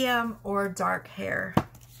 Medium or dark hair.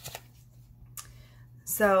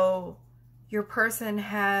 So your person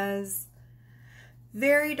has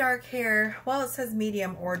very dark hair. Well, it says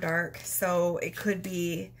medium or dark, so it could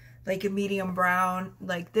be like a medium brown.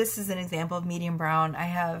 Like this is an example of medium brown. I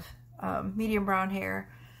have medium brown hair.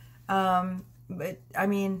 But I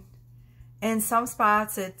mean, in some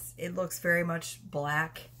spots it looks very much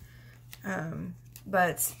black.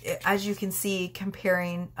 But as you can see,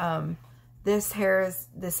 comparing this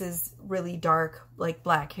is really dark, like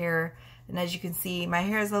black hair. And as you can see, my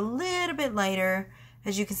hair is a little bit lighter.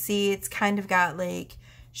 As you can see, it's kind of got like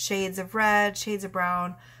shades of red, shades of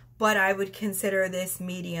brown, but I would consider this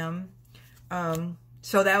medium.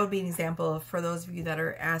 So that would be an example for those of you that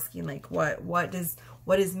are asking, like, what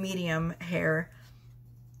is medium hair?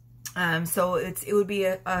 So it would be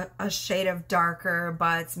a shade of darker,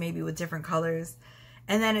 but maybe with different colors.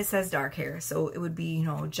 And then it says dark hair, so it would be, you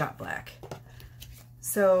know, jet black.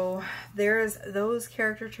 So there's those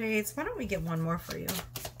character traits. Why don't we get one more for you?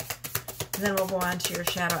 And then we'll go on to your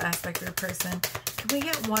shadow aspect of your person. Can we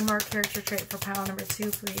get one more character trait for pile number 2,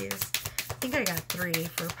 please? I think I got 3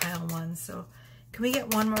 for pile 1. So can we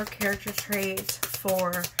get one more character trait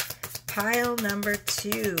for pile number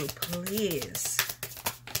 2, please?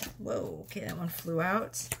 Whoa, okay, that one flew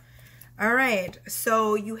out. All right,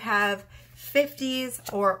 so you have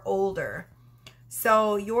 50s or older.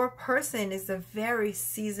 So your person is a very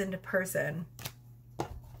seasoned person.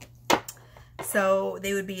 So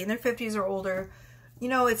they would be in their 50s or older. You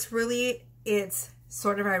know, it's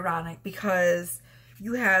sort of ironic because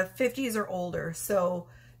you have 50s or older. So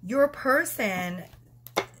your person,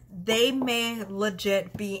 they may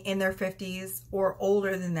legit be in their 50s or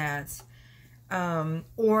older than that.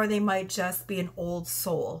 Or they might just be an old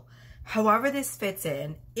soul. However this fits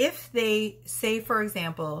in, if they say, for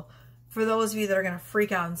example, for those of you that are going to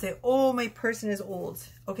freak out and say, oh, my person is old.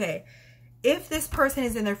 Okay, if this person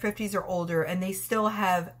is in their 50s or older and they still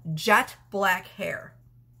have jet black hair,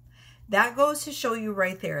 that goes to show you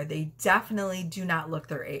right there, they definitely do not look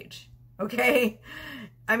their age. Okay?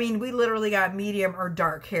 I mean, we literally got medium or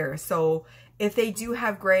dark hair. So if they do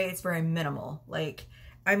have gray, it's very minimal. Like,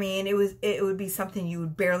 I mean, it would be something you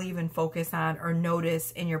would barely even focus on or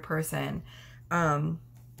notice in your person.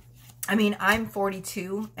 I mean, I'm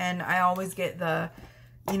 42 and I always get the,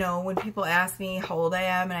 you know, when people ask me how old I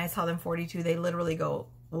am and I tell them 42, they literally go,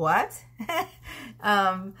 what?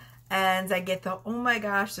 And I get the, oh my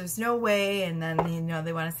gosh, there's no way. And then, you know,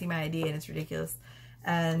 they want to see my ID and it's ridiculous.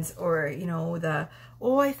 And, or, you know, the,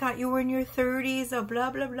 oh, I thought you were in your 30s, or blah,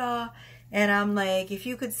 blah, blah. And I'm like, if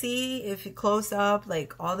you could see, if you close up,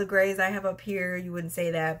 like all the grays I have up here, you wouldn't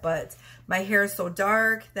say that. But my hair is so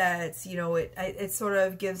dark that, you know, it sort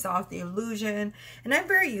of gives off the illusion. And I'm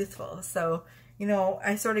very youthful. So, you know,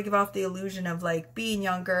 I sort of give off the illusion of like being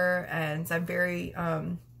younger. And I'm very,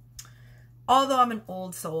 although I'm an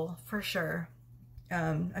old soul for sure.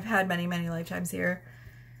 I've had many, many lifetimes here.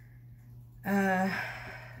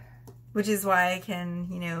 Which is why I can,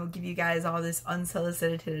 you know, give you guys all this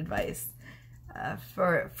unsolicited advice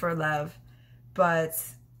for love. But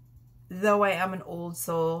though I am an old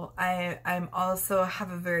soul, I'm also have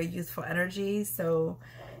a very youthful energy. So,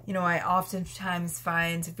 you know, I oftentimes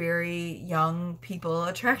find very young people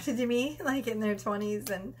attracted to me, like in their 20s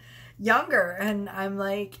and younger. And I'm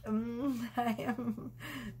like, I am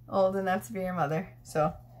old enough to be your mother.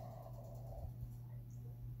 So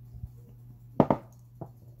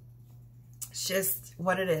it's just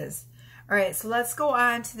what it is. All right, so let's go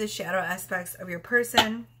on to the shadow aspects of your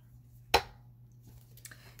person.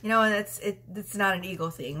 You know, and it's not an ego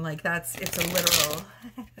thing. Like it's a literal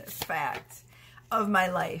fact of my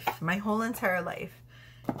life, my whole entire life.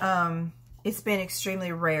 It's been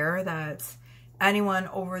extremely rare that anyone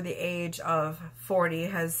over the age of 40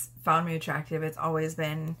 has found me attractive. It's always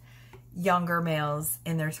been younger males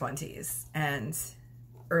in their 20s and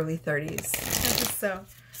early 30s. So,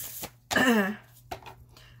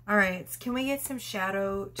 all right, can we get some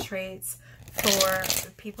shadow traits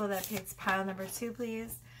for people that picked pile number 2,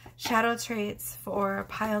 please? Shadow traits for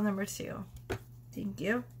pile number 2. Thank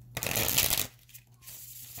you.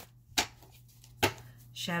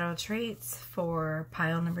 Shadow traits for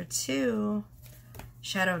pile number 2.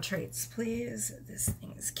 Shadow traits, please. This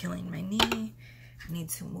thing is killing my knee. I need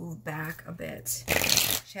to move back a bit.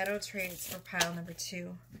 Shadow traits for pile number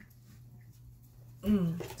 2.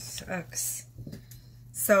 Sucks.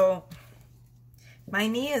 So my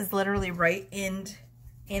knee is literally right in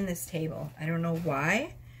this table. I don't know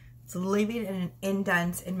why. It's leaving an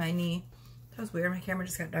indent in my knee. That was weird. My camera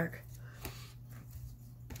just got dark.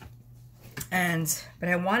 But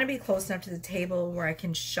I want to be close enough to the table where I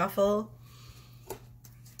can shuffle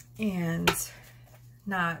and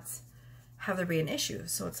not have there be an issue.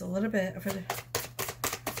 So it's a little bit of a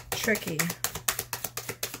tricky.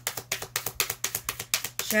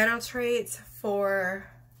 Shadow traits for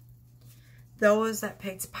those that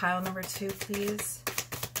picked pile number 2, please.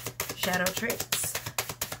 Shadow traits.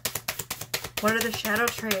 What are the shadow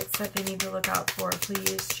traits that they need to look out for,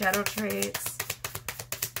 please? Shadow traits.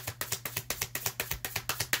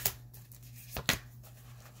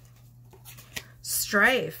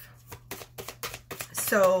 Strife.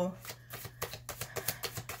 So,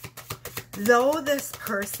 though this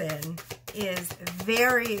person is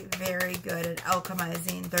very, very good at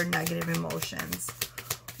alchemizing their negative emotions,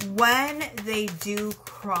 when they do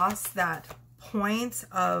cross that point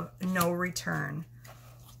of no return,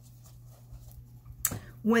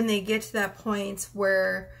 when they get to that point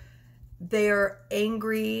where they're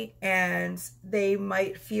angry and they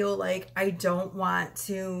might feel like, I don't want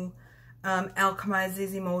to alchemize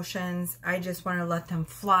these emotions, I just want to let them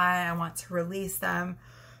fly, I want to release them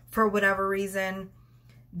for whatever reason,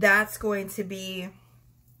 that's going to be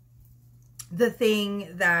the thing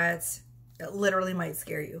that literally might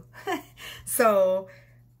scare you. So,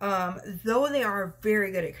 though they are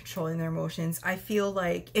very good at controlling their emotions, I feel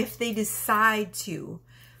like if they decide to,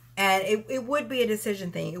 and it would be a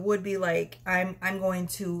decision thing, it would be like, I'm going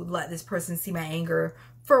to let this person see my anger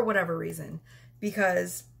for whatever reason,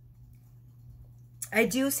 because I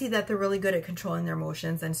do see that they're really good at controlling their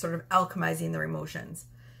emotions and sort of alchemizing their emotions.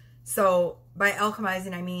 So by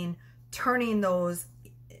alchemizing, I mean turning those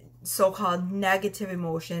so-called negative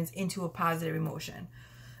emotions into a positive emotion.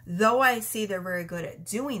 Though I see they're very good at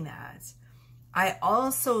doing that, I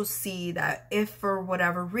also see that if for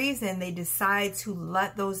whatever reason they decide to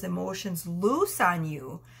let those emotions loose on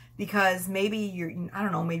you, because maybe you're, I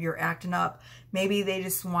don't know, maybe you're acting up, maybe they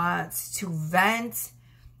just want to vent,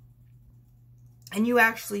 and you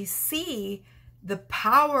actually see the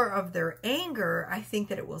power of their anger, I think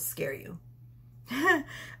that it will scare you.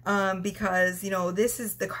 Because, you know, this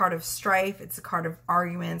is the card of strife. It's a card of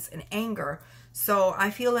arguments and anger. So I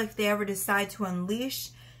feel like if they ever decide to unleash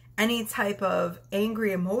any type of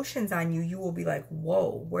angry emotions on you, you will be like,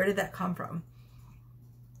 whoa, where did that come from?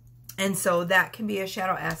 And so that can be a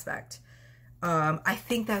shadow aspect. I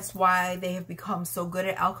think that's why they have become so good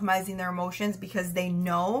at alchemizing their emotions, because they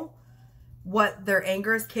know what their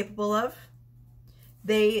anger is capable of.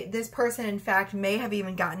 This person, in fact, may have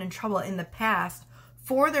even gotten in trouble in the past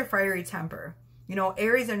for their fiery temper. You know,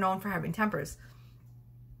 Aries are known for having tempers.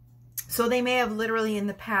 So they may have literally in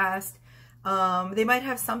the past, they might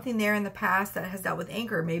have something there in the past that has dealt with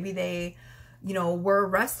anger. Maybe they, you know, were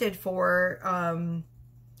arrested for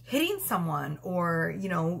hitting someone, or, you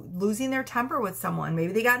know, losing their temper with someone.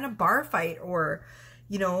 Maybe they got in a bar fight, or,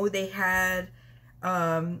 you know, they had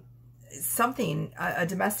something, a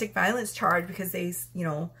domestic violence charge because they, you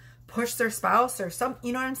know, pushed their spouse or some,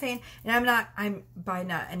 you know what I'm saying? And I'm by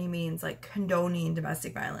not any means like condoning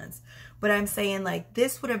domestic violence, but I'm saying like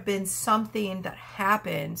this would have been something that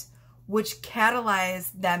happened which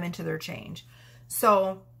catalyzed them into their change.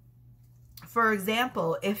 So, for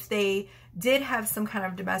example, if they did have some kind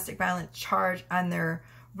of domestic violence charge on their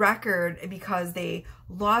record because they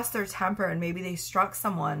lost their temper and maybe they struck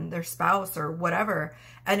someone, their spouse or whatever,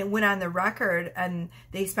 and it went on the record and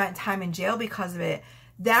they spent time in jail because of it,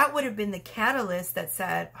 that would have been the catalyst that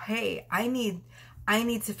said, hey, I need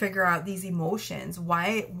to figure out these emotions.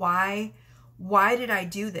 Why did I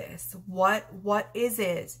do this? What is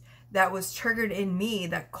it that was triggered in me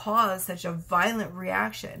that caused such a violent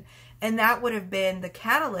reaction? And that would have been the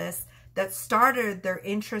catalyst that started their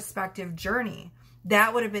introspective journey.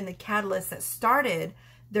 That would have been the catalyst that started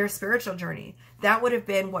their spiritual journey. That would have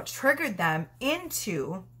been what triggered them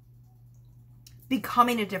into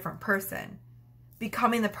becoming a different person,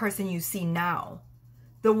 becoming the person you see now.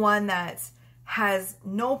 the one that has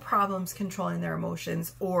no problems controlling their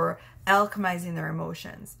emotions or alchemizing their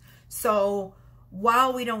emotions. So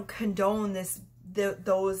while we don't condone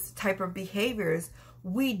those type of behaviors,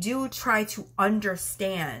 we do try to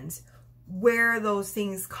understand where those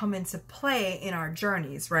things come into play in our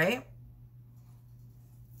journeys, right?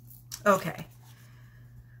 Okay.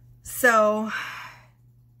 So,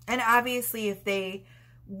 and obviously if they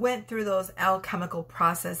went through those alchemical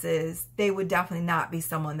processes, they would definitely not be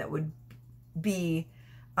someone that would be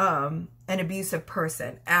an abusive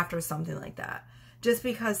person after something like that. Just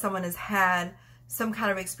because someone has had some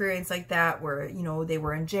kind of experience like that where, you know, they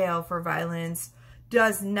were in jail for violence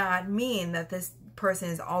does not mean that this person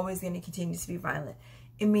is always going to continue to be violent.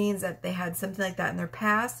 It means that they had something like that in their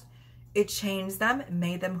past. It changed them, it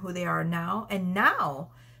made them who they are now. And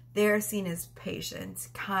now they're seen as patient,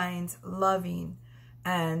 kind, loving,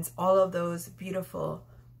 and all of those beautiful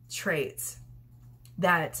traits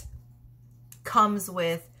that comes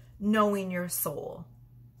with knowing your soul.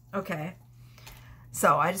 Okay.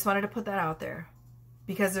 So I just wanted to put that out there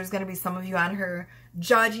because there's going to be some of you on here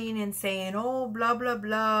judging and saying, oh, blah, blah,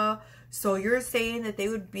 blah. So you're saying that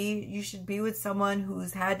you should be with someone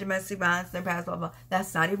who's had domestic violence in their past, blah, blah.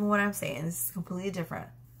 That's not even what I'm saying. This is completely different.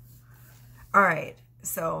 All right.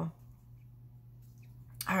 So,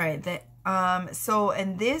 all right. So,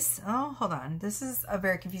 and this, oh, hold on. This is a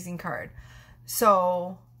very confusing card.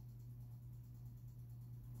 So,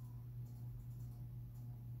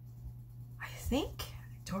 I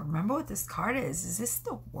don't remember what this card is. Is this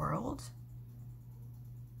the World?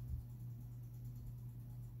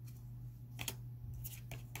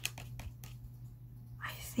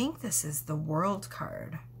 I think this is the World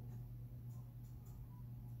card.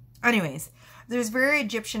 Anyways, there's very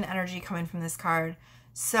Egyptian energy coming from this card.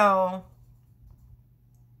 So,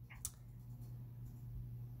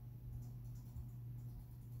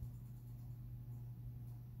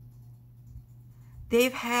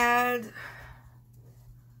 they've had...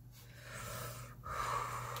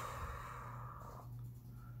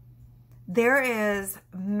 There is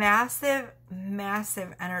massive,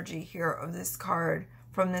 massive energy here of this card,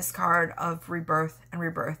 from this card of rebirth and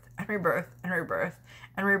rebirth and rebirth and rebirth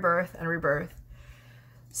and rebirth and rebirth.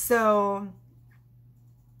 So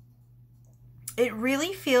it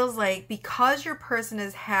really feels like because your person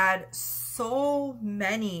has had so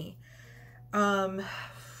many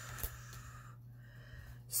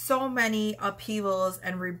upheavals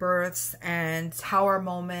and rebirths and tower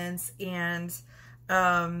moments and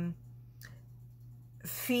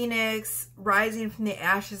Phoenix rising from the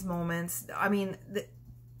ashes moments. I mean,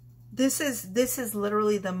 this is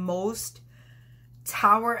literally the most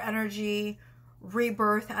tower energy,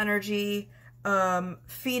 rebirth energy,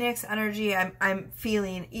 Phoenix energy I'm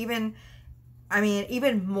feeling, even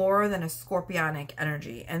more than a scorpionic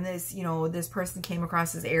energy. And this, you know, this person came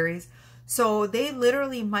across as Aries. So they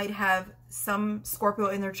literally might have some Scorpio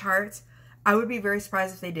in their charts. I would be very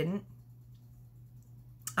surprised if they didn't.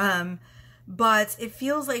 But it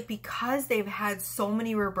feels like because they've had so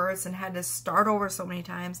many rebirths and had to start over so many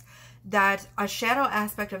times, that a shadow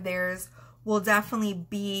aspect of theirs will definitely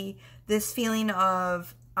be this feeling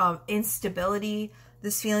of instability,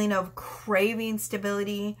 this feeling of craving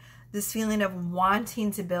stability, this feeling of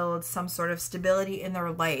wanting to build some sort of stability in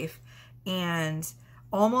their life, and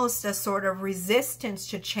almost a sort of resistance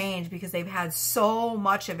to change because they've had so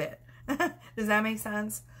much of it. Does that make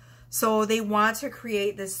sense? So they want to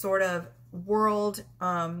create this sort of world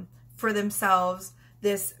for themselves,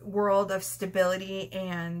 this world of stability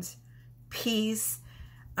and peace.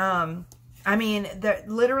 I mean,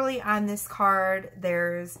 literally on this card,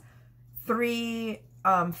 there's 3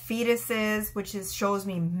 fetuses, which shows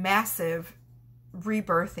me massive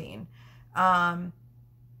rebirthing.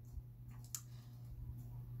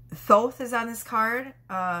 Thoth is on this card.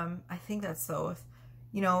 I think that's Thoth.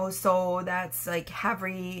 You know, so that's like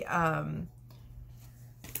heavy,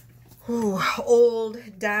 old,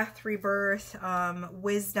 death, rebirth,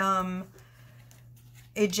 wisdom,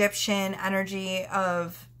 Egyptian energy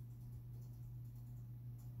of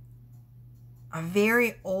a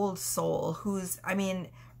very old soul who's, I mean,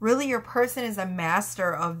 really your person is a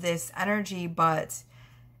master of this energy, but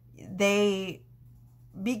they,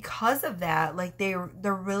 because of that, like they're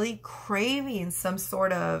really craving some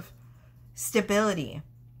sort of stability.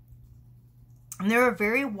 And they're a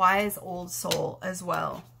very wise old soul as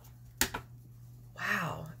well.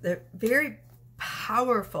 Wow, they're very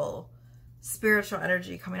powerful spiritual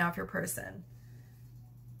energy coming off your person.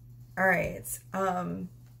 All right.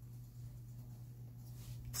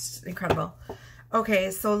 It's incredible. Okay,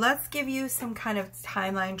 so let's give you some kind of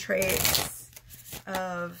timeline traits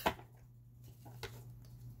of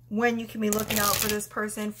when you can be looking out for this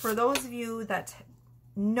person. For those of you that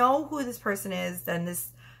know who this person is, then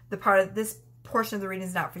this portion of the reading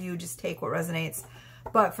is not for you. Just take what resonates.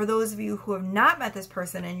 But for those of you who have not met this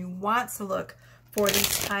person and you want to look for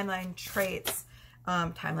these timeline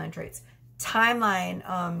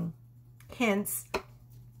hints,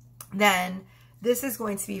 then this is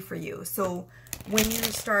going to be for you. So when you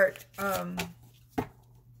start, I'm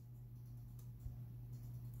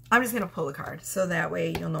just going to pull a card so that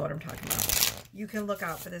way you'll know what I'm talking about. You can look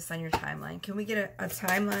out for this on your timeline. Can we get a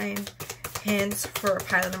timeline hint for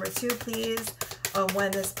pile number 2, please, of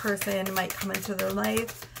when this person might come into their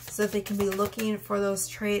life so that they can be looking for those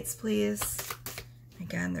traits, please?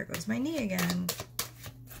 Again, there goes my knee again.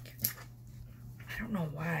 I don't know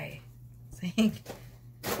why. I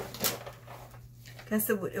guess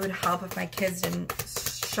it would help if my kids didn't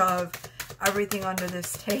shove everything under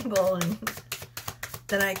this table, and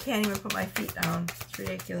then I can't even put my feet down. It's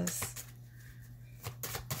ridiculous.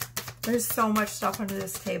 There's so much stuff under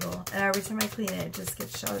this table, and every time I clean it, it just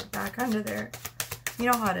gets shoved back under there. You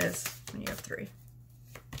know how it is when you have 3.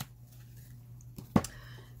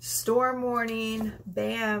 Storm warning.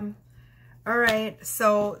 Bam. All right,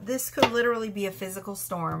 so this could literally be a physical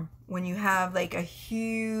storm. When you have like a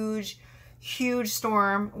huge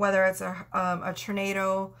storm, whether it's a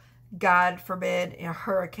tornado, God forbid, a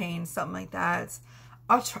hurricane, something like that,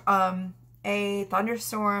 a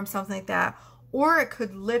thunderstorm, something like that, or it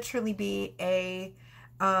could literally be a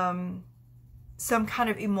some kind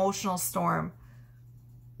of emotional storm.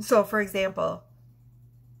 So, for example,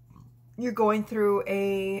 you're going through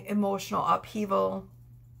a emotional upheaval.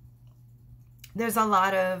 There's a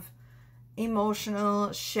lot of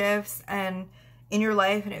emotional shifts and in your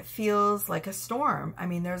life, and it feels like a storm. I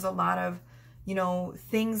mean, there's a lot of, you know,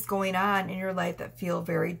 things going on in your life that feel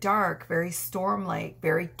very dark, very storm-like,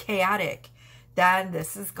 very chaotic. Then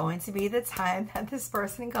this is going to be the time that this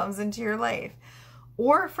person comes into your life.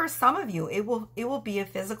 Or for some of you, it will be a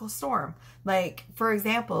physical storm. Like, for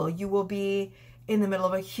example, you will be in the middle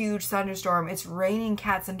of a huge thunderstorm. It's raining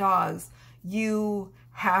cats and dogs. You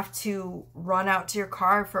have to run out to your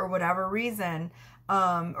car for whatever reason,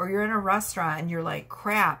 or you're in a restaurant and you're like,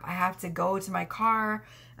 crap, I have to go to my car,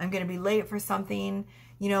 I'm gonna be late for something.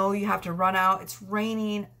 You know, you have to run out, it's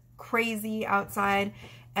raining crazy outside,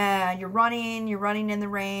 and you're running in the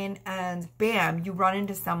rain, and bam, you run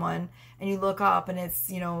into someone, and you look up and it's,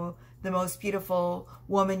 you know, the most beautiful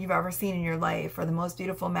woman you've ever seen in your life, or the most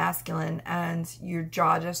beautiful masculine, and your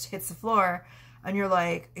jaw just hits the floor and you're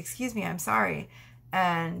like, excuse me, I'm sorry.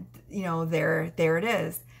 And, you know, there it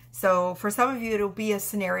is. So for some of you, it'll be a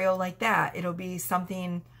scenario like that. It'll be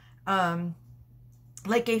something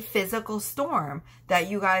like a physical storm that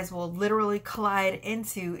you guys will literally collide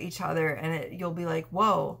into each other, and you'll be like,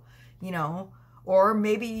 whoa, you know. Or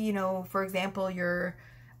maybe, you know, for example, you're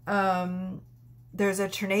there's a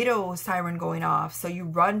tornado siren going off, so you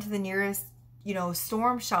run to the nearest, you know,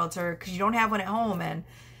 storm shelter because you don't have one at home, and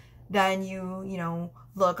then you know,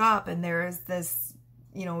 look up and there's this,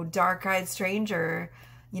 you know, dark-eyed stranger,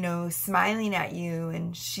 you know, smiling at you,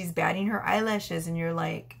 and she's batting her eyelashes, and you're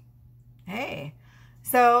like, hey.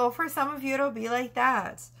 So for some of you, it'll be like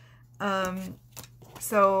that.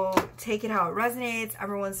 So take it how it resonates.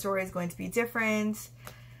 Everyone's story is going to be different.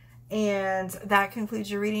 And that concludes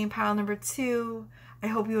your reading, pile number 2. I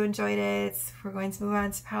hope you enjoyed it. We're going to move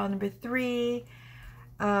on to pile number 3.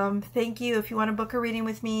 Thank you. If you want to book a reading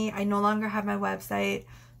with me, I no longer have my website,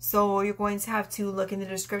 so you're going to have to look in the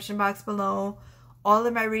description box below. All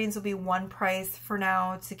of my readings will be one price for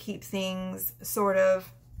now to keep things sort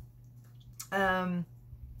of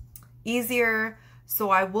easier. So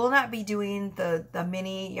I will not be doing the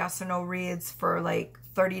mini yes or no reads for like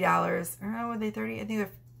 $30. Or were they 30? I think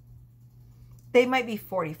they might be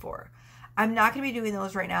 44. I'm not going to be doing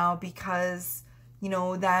those right now because, you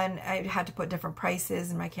know, then I had to put different prices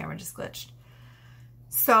and my camera just glitched.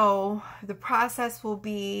 So the process will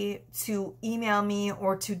be to email me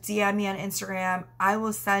or to DM me on Instagram. I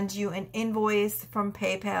will send you an invoice from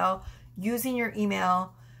PayPal using your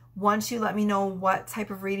email once you let me know what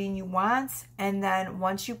type of reading you want. And then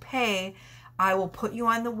once you pay, I will put you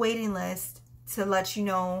on the waiting list to let you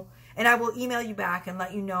know. And I will email you back and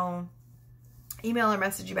let you know, email or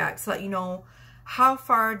message you back to let you know how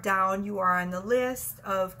far down you are on the list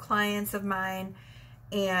of clients of mine.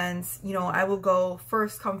 And, you know, I will go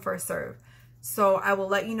first come, first serve. So I will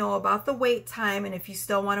let you know about the wait time. And if you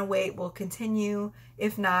still want to wait, we'll continue.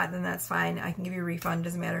 If not, then that's fine. I can give you a refund.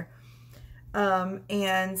 Doesn't matter.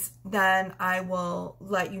 And then I will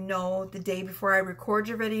let you know the day before I record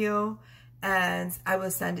your video. And I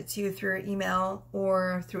will send it to you through email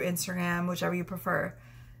or through Instagram, whichever you prefer.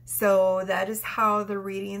 So that is how the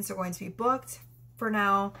readings are going to be booked for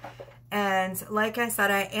now. And like I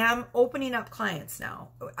said, I am opening up clients now.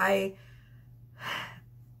 I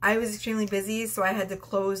was extremely busy, so I had to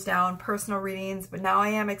close down personal readings, but now I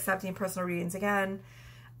am accepting personal readings again.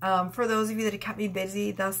 For those of you that have kept me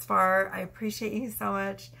busy thus far, I appreciate you so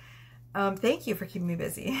much. Thank you for keeping me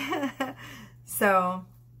busy. So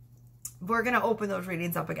we're going to open those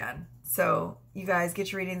readings up again. So you guys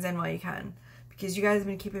get your readings in while you can, because you guys have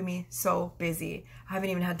been keeping me so busy. I haven't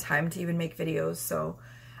even had time to even make videos. So,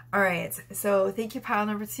 all right. So thank you, pile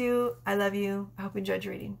number 2. I love you. I hope you enjoyed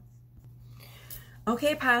your reading.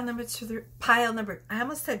 Okay, pile number 2, I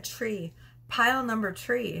almost said tree. Pile number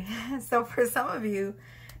 3. So for some of you,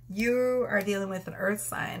 you are dealing with an earth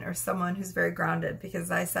sign or someone who's very grounded,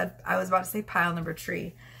 because I was about to say pile number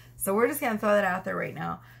 3. So we're just going to throw that out there right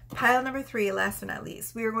now. Pile number 3, last but not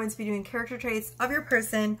least, we are going to be doing character traits of your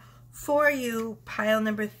person for you. Pile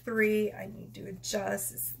number 3, I need to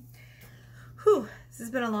adjust. Whew, this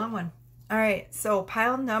has been a long one. All right, so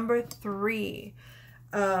pile number 3.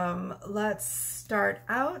 Let's start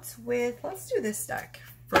out with, let's do this deck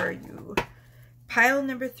for you. Pile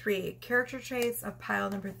number 3, character traits of pile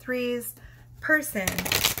number 3's person.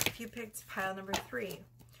 If you picked pile number 3,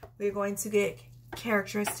 we're going to get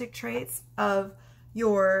characteristic traits of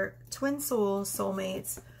your twin soul,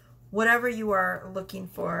 soulmates, whatever you are looking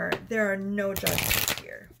for. There are no judgments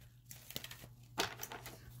here.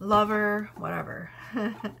 Lover, whatever.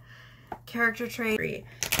 Character trait.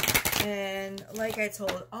 And like I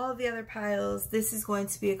told all the other piles, this is going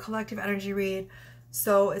to be a collective energy read.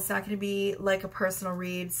 So it's not going to be like a personal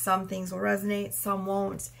read. Some things will resonate, some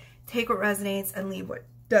won't. Take what resonates and leave what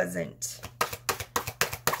doesn't.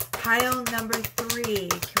 Pile number 3.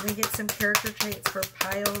 Can we get some character traits for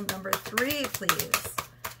pile number 3, please?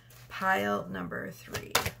 Pile number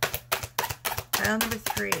 3. Pile number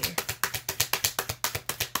 3.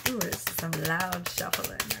 Ooh, this is some loud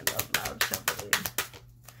shuffling. I love loud shuffling.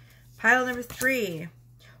 Pile number 3.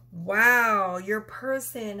 Wow, your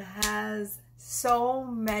person has so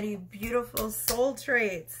many beautiful soul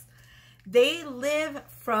traits. They live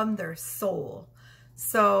from their soul.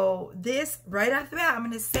 So this, right off the bat, I'm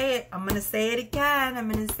going to say it. I'm going to say it again. I'm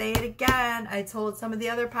going to say it again. I told some of the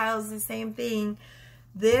other piles the same thing.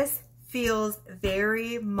 This feels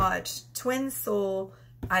very much twin soul.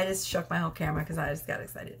 I just shook my whole camera because I just got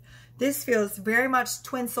excited. This feels very much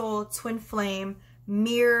twin soul, twin flame,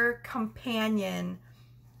 mirror, companion,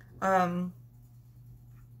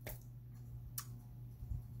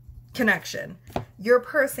 connection. Your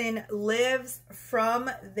person lives from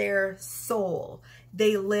their soul.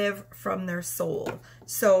 They live from their soul.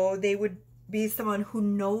 So they would be someone who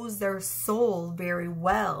knows their soul very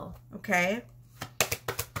well. Okay.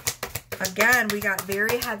 Again, we got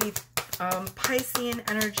very heavy Piscean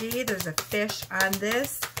energy. There's a fish on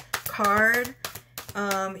this card.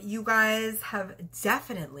 You guys have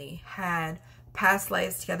definitely had past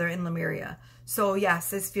lives together in Lemuria. So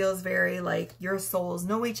yes, this feels very like your souls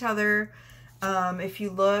know each other. If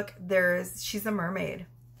you look, she's a mermaid.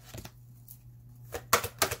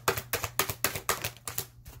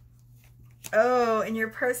 Oh, and your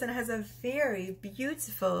person has a very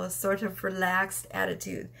beautiful sort of relaxed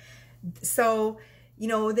attitude. So, you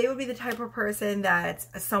know, they would be the type of person that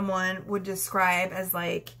someone would describe as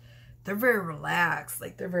like, they're very relaxed,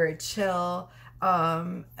 like they're very chill.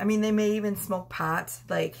 I mean, they may even smoke pot.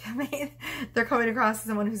 Like, I mean, they're coming across as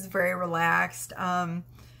someone who's very relaxed.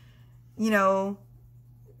 You know,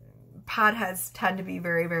 potheads tend to be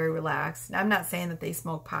very, very relaxed. I'm not saying that they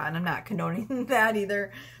smoke pot, and I'm not condoning that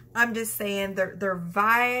either. I'm just saying their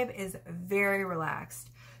vibe is very relaxed.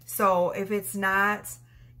 So if it's not,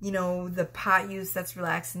 you know, the pot use that's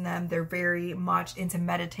relaxing them, they're very much into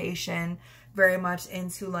meditation, very much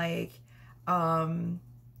into like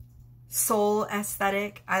soul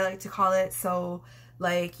aesthetic, I like to call it. So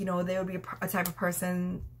like, you know, they would be a type of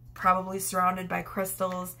person probably surrounded by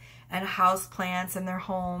crystals and house plants in their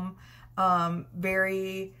home.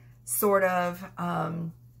 Very sort of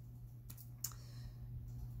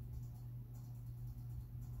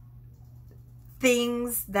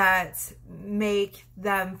things that make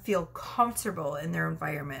them feel comfortable in their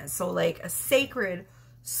environment. So like a sacred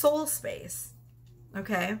soul space,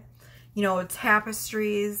 okay? You know,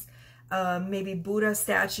 tapestries, maybe Buddha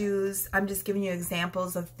statues. I'm just giving you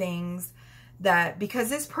examples of things that, because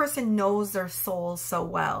this person knows their soul so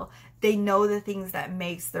well, they know the things that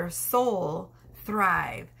makes their soul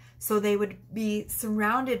thrive. So they would be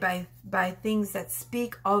surrounded by things that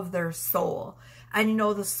speak of their soul. And you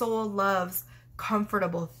know, the soul loves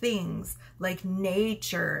comfortable things like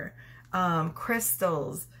nature,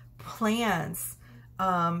 crystals, plants,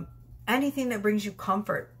 anything that brings you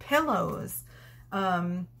comfort, pillows,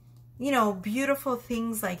 you know, beautiful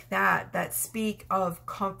things like that, that speak of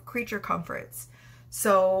creature comforts.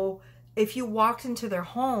 So if you walked into their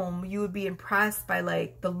home, you would be impressed by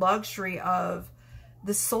like the luxury of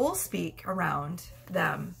the soul speak around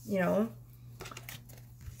them, you know.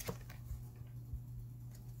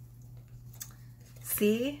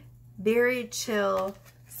 See? Very chill,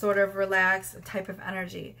 sort of relaxed type of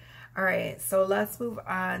energy. All right, so let's move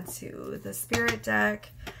on to the spirit deck.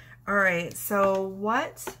 All right, so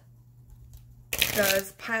what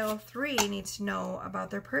does pile 3 need to know about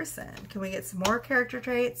their person? Can we get some more character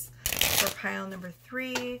traits for pile number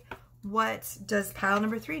 3? What does pile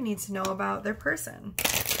number 3 need to know about their person?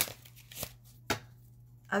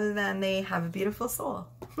 Other than they have a beautiful soul.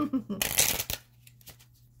 Ooh,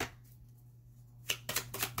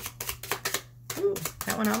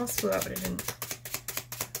 that one almost flew out, but it didn't.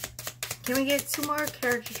 Can we get 2 more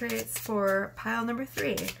character traits for pile number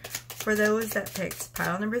 3? For those that picked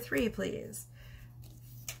pile number 3, please.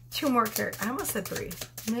 2 more character. I almost said 3.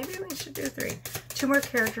 Maybe we should do 3. 2 more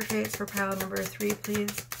character traits for pile number 3,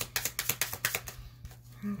 please.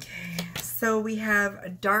 Okay, so we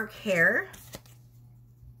have dark hair.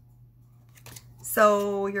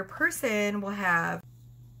 So your person will have,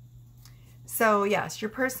 so yes, your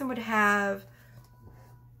person would have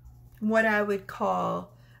what I would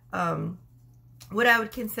call, what I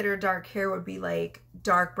would consider dark hair would be like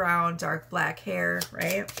dark brown, dark black hair,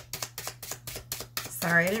 right?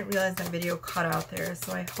 Sorry, I didn't realize that video cut out there,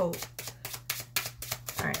 so I hope.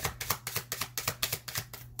 All right.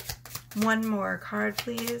 One more card,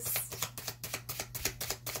 please.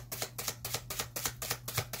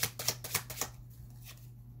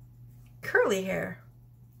 Curly hair.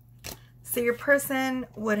 So your person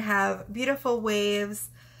would have beautiful waves.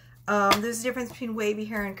 There's a difference between wavy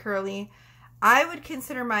hair and curly. I would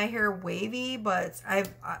consider my hair wavy, but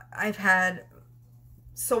I've had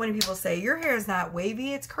so many people say your hair is not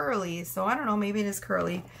wavy, it's curly. So I don't know, maybe it is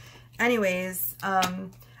curly. Anyways,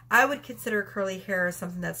 I would consider curly hair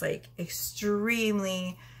something that's like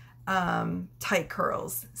extremely tight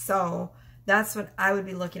curls. So that's what I would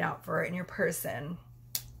be looking out for in your person.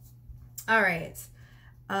 All right,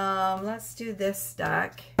 let's do this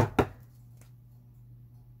deck.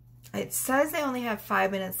 It says they only have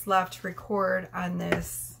 5 minutes left to record on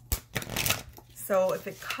this. So if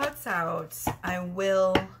it cuts out, I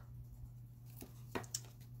will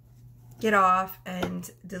get off and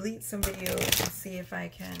delete some videos and see if I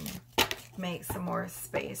can make some more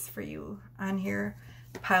space for you on here.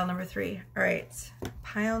 Pile number 3. All right,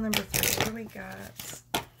 pile number 3. What do we got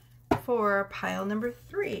for pile number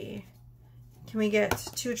 3? Can we get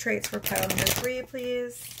 2 traits for pile number 3,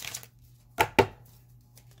 please?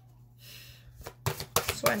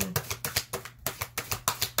 This one.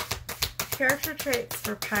 Character traits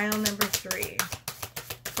for pile number 3.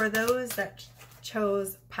 For those that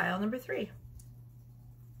chose pile number 3.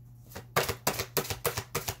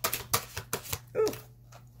 Ooh.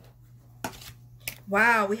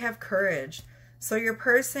 Wow, we have courage. So your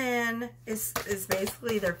person is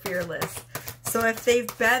basically, they're fearless. So if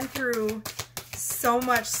they've been through so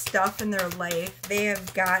much stuff in their life, they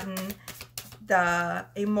have gotten the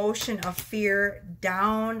emotion of fear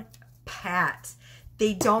down pat.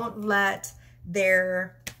 They don't let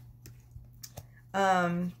their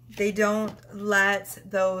they don't let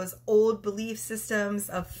those old belief systems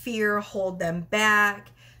of fear hold them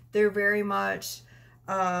back. They're very much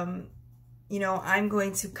you know, I'm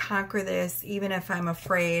going to conquer this even if I'm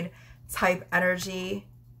afraid type energy.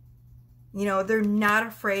 You know, they're not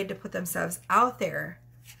afraid to put themselves out there.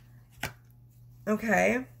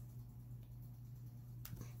 Okay.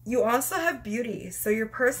 You also have beauty. So your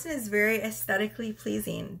person is very aesthetically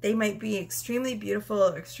pleasing. They might be extremely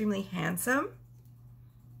beautiful, extremely handsome.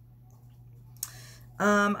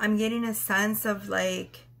 I'm getting a sense of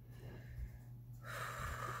like,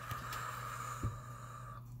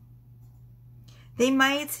 they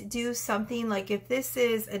might do something like, if this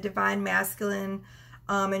is a divine masculine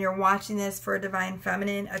and you're watching this for a divine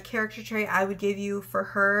feminine, a character trait I would give you for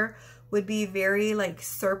her would be very like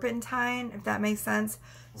serpentine, if that makes sense.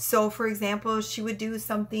 So for example, she would do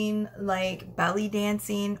something like belly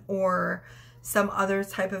dancing or some other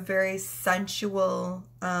type of very sensual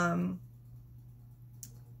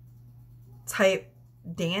type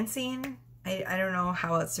dancing. I don't know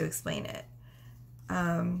how else to explain it.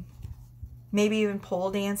 Maybe even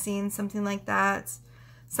pole dancing, something like that.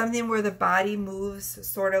 Something where the body moves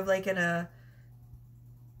sort of like in a,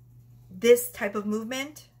 this type of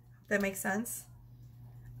movement, if that makes sense.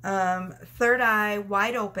 Third eye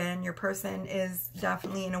wide open. Your person is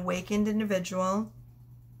definitely an awakened individual.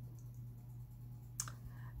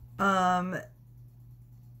 I'm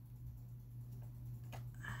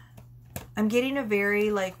getting a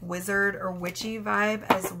very like wizard or witchy vibe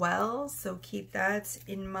as well, so keep that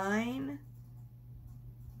in mind.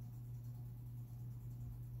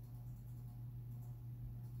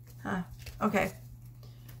 Huh. Okay.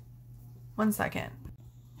 1 second.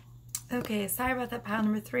 Okay, sorry about that, pile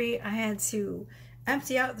number 3. I had to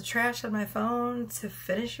empty out the trash on my phone to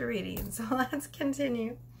finish your reading, so let's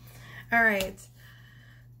continue. All right.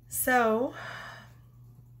 So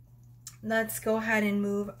let's go ahead and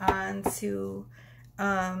move on to,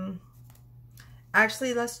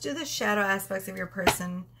 actually, let's do the shadow aspects of your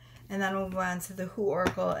person, and then we'll move on to the Who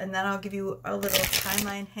Oracle, and then I'll give you a little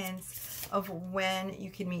timeline hints of when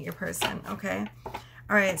you can meet your person, okay?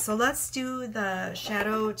 All right, so let's do the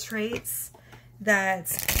shadow traits that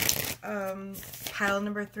pile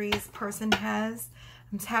number 3's person has.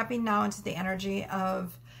 I'm tapping now into the energy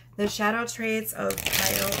of the shadow traits of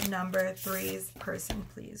pile number 3's person,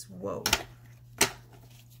 please. Whoa.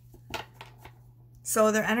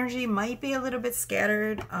 So their energy might be a little bit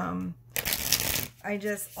scattered. I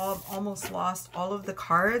just almost lost all of the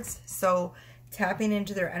cards. So tapping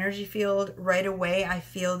into their energy field right away, I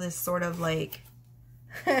feel this sort of like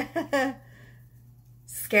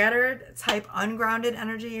scattered type ungrounded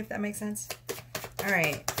energy, if that makes sense. All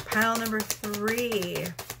right, pile number 3.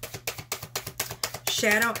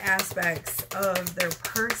 Shadow aspects of their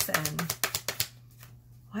person.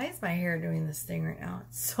 Why is my hair doing this thing right now?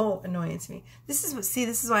 It's so annoying to me. This is what, see,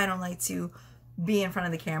 this is why I don't like to be in front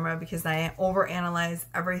of the camera, because I overanalyze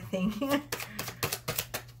everything.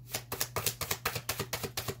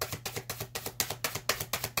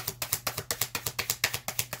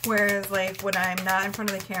 Whereas like when I'm not in front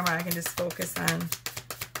of the camera, I can just focus on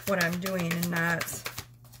what I'm doing and not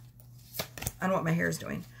on what my hair is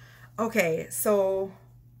doing. Okay, so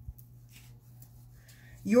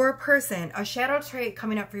your person, a shadow trait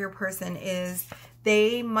coming up for your person is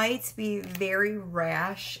they might be very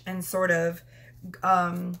rash and sort of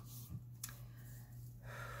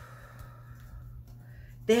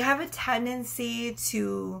they have a tendency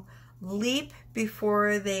to leap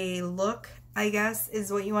before they look, I guess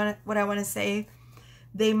is what I want to say.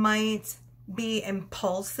 They might be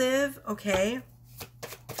impulsive, okay?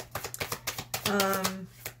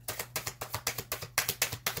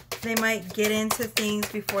 They might get into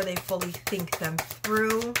things before they fully think them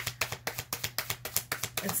through.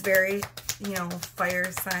 It's very, you know,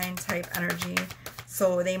 fire sign type energy.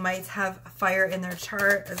 So they might have fire in their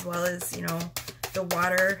chart as well as, you know, the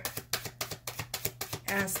water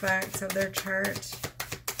aspects of their chart.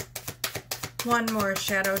 One more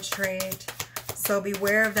shadow trait. So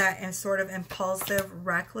beware of that and sort of impulsive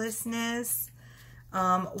recklessness.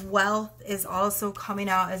 Wealth is also coming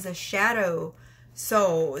out as a shadow.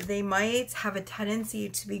 So they might have a tendency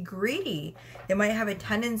to be greedy. They might have a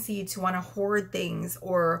tendency to want to hoard things,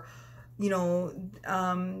 or, you know,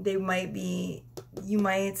 they might be, you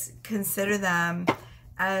might consider them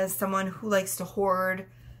as someone who likes to hoard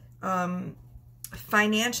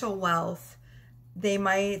financial wealth. They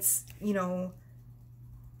might, you know,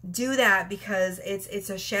 do that because it's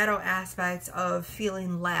a shadow aspect of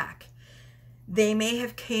feeling lack. They may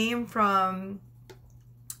have came from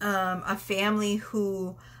a family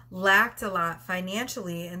who lacked a lot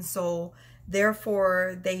financially, and so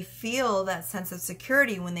therefore they feel that sense of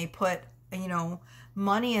security when they put, you know,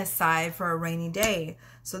 money aside for a rainy day.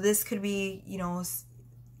 So this could be, you know,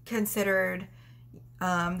 considered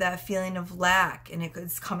that feeling of lack, and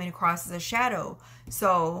it's coming across as a shadow.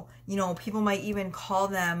 So, you know, people might even call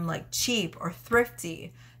them like cheap or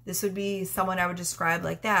thrifty. This would be someone I would describe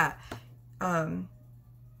like that.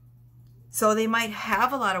 So they might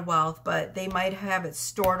have a lot of wealth, but they might have it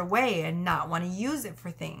stored away and not want to use it for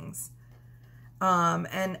things.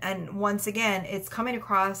 And once again, it's coming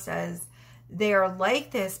across as they are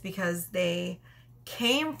like this because they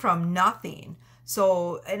came from nothing.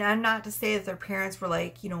 So, and I'm not to say that their parents were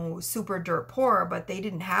like, you know, super dirt poor, but they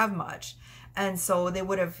didn't have much. And so they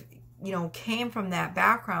would have, you know, came from that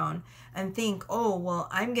background and think, oh, well,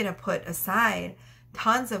 I'm going to put aside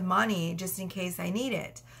tons of money just in case I need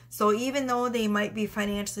it. So even though they might be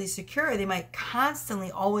financially secure, they might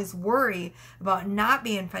constantly always worry about not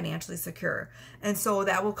being financially secure. And so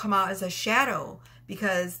that will come out as a shadow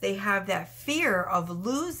because they have that fear of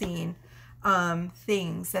losing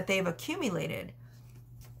things that they've accumulated.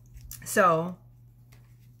 So,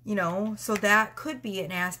 you know, so that could be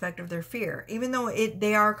an aspect of their fear. Even though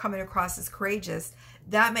they are coming across as courageous,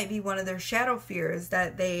 that might be one of their shadow fears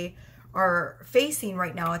that they are facing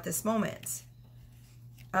right now at this moment.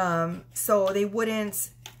 So they wouldn't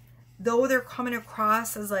though they're coming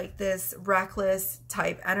across as like this reckless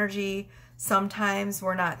type energy, sometimes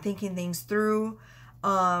we're not thinking things through.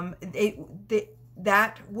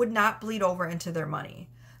 That would not bleed over into their money.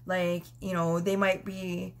 Like, you know, they might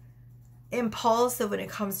be impulsive when it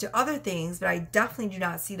comes to other things, but I definitely do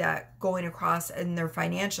not see that going across in their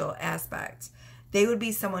financial aspect. They would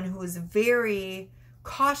be someone who is very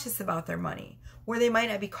cautious about their money, where they might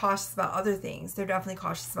not be cautious about other things. They're definitely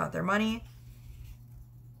cautious about their money.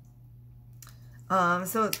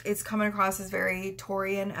 So it's coming across as very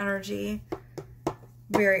Taurian energy,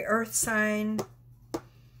 very earth sign.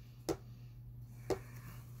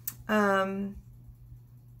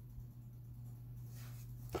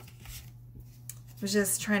 Was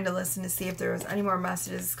just trying to listen to see if there was any more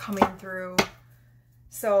messages coming through.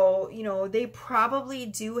 So, you know, they probably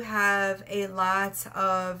do have a lot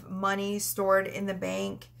of money stored in the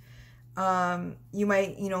bank. You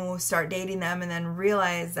might, you know, start dating them and then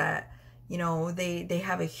realize that, you know, they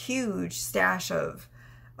have a huge stash of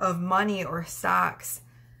money or stocks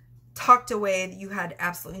tucked away that you had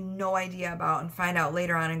absolutely no idea about, and find out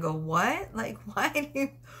later on and go, what? Like, why do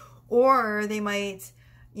you? Or they might,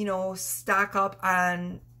 you know, stock up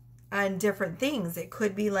on different things. It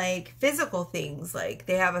could be like physical things, like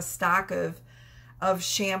they have a stock of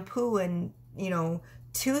shampoo and, you know,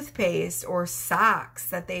 toothpaste or socks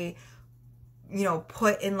that they, you know,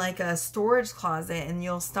 put in like a storage closet, and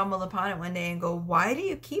you'll stumble upon it one day and go, why do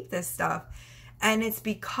you keep this stuff? And it's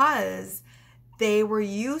because they were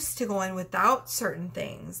used to going without certain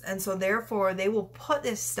things, and so therefore they will put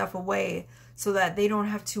this stuff away so that they don't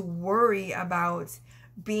have to worry about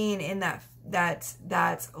being in that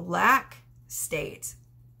lack state.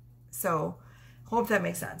 So hope that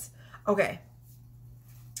makes sense. Okay.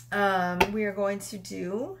 We are going to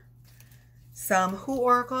do some Who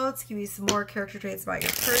Oracle to give you some more character traits about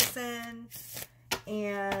your person,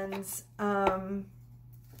 and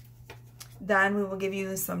then we will give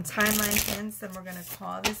you some timeline hints, and we're going to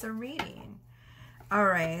call this a reading. All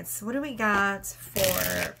right, so what do we got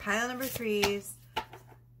for pile number 3's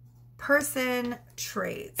person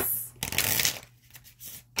traits?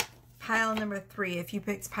 Pile number 3. If you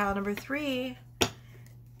picked pile number 3,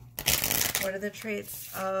 what are the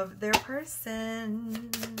traits of their person?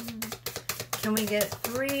 Can we get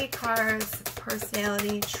 3 cards,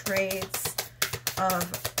 personality traits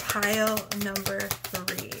of pile number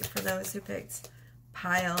 3, for those who picked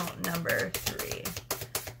pile number 3?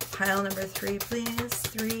 Pile number 3, please.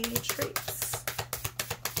 3 traits.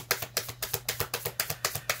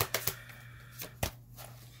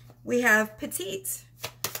 We have petite.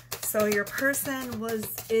 So your person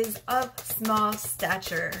is of small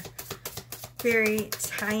stature, very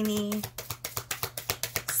tiny.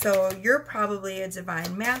 So you're probably a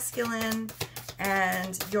divine masculine,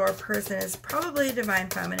 and your person is probably a divine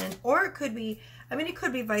feminine, or it could be, I mean, it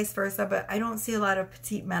could be vice versa, but I don't see a lot of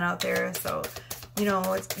petite men out there. So, you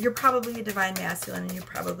know, you're probably a divine masculine, and you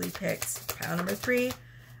probably picked pile number 3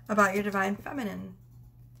 about your divine feminine.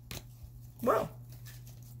 Whoa.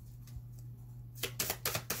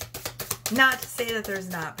 Not to say that there's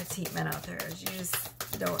not petite men out there. You just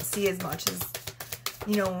don't see as much as,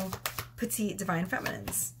 you know, petite divine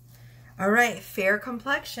feminines. All right, fair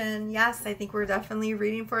complexion. Yes, I think we're definitely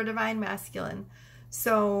reading for a divine masculine.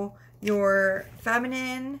 So your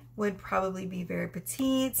feminine would probably be very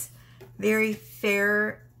petite, very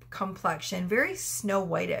fair complexion, very Snow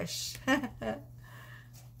Whitish.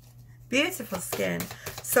 Beautiful skin.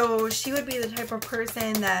 So she would be the type of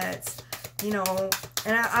person that, you know,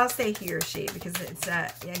 and I'll say he or she, because it's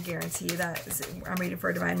not, I guarantee you that I'm reading for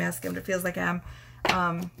a divine masculine, but it feels like I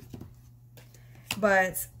am.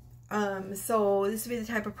 So this would be the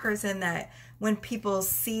type of person that when people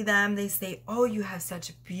see them, they say, oh, you have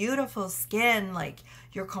such beautiful skin. Like,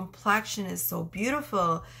 your complexion is so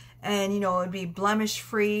beautiful. And, you know, it would be blemish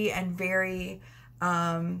free and very,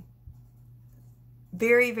 very,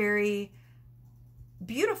 very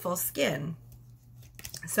beautiful skin.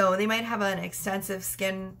 So they might have an extensive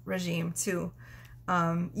skin regime too.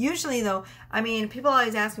 Usually though, I mean, people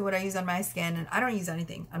always ask me what I use on my skin, and I don't use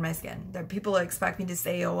anything on my skin. People expect me to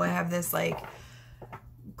say, oh, I have this like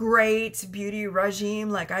great beauty regime.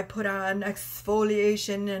 Like I put on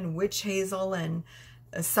exfoliation and witch hazel and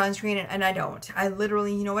sunscreen, and I don't. I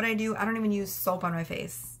literally, you know what I do? I don't even use soap on my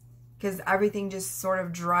face, because everything just sort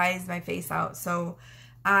of dries my face out. So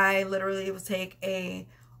I literally will take a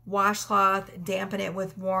washcloth, dampen it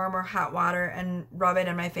with warm or hot water, and rub it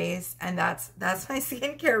on my face, and that's my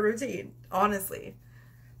skincare routine, honestly.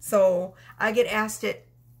 So I get asked it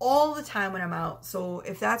all the time when I'm out. So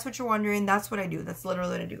if that's what you're wondering, that's what I do. That's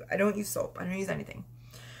literally what I do. I don't use soap. I don't use anything.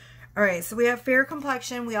 All right, so we have fair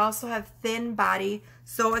complexion. We also have thin body.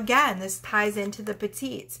 So again, this ties into the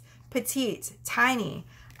petite, tiny.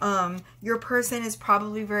 Your person is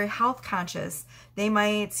probably very health conscious. They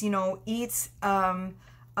might, eat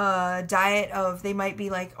a diet of, they might be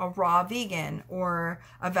like a raw vegan or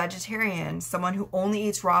a vegetarian, someone who only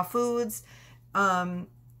eats raw foods, someone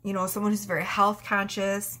who's very health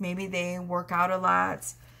conscious. Maybe they work out a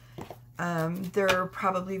lot. They're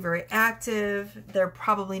probably very active. They're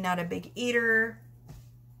probably not a big eater.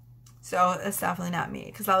 So that's definitely not me,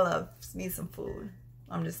 because I love me some food.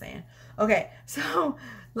 I'm just saying. Okay, so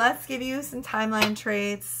let's give you some timeline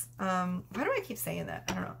traits. Why do I keep saying that?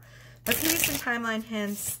 I don't know. Let's give you some timeline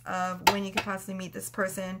hints of when you could possibly meet this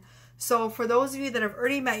person. So for those of you that have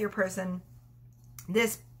already met your person,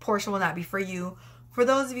 this portion will not be for you. For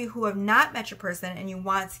those of you who have not met your person and you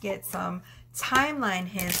want to get some timeline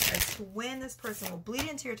hints as to when this person will bleed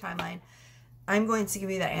into your timeline, I'm going to give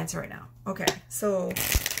you that answer right now. Okay, so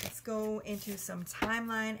let's go into some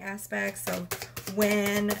timeline aspects of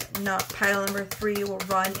when pile number 3 will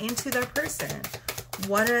run into their person.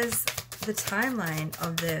 What is the timeline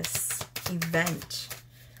of this event,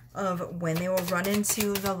 of when they will run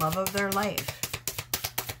into the love of their life?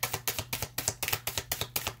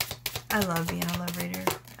 I love being a love reader,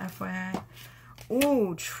 FYI.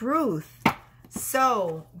 Ooh, truth.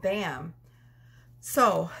 So, bam.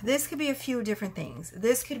 So, this could be a few different things.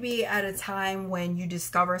 This could be at a time when you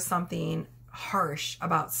discover something harsh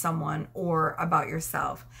about someone or about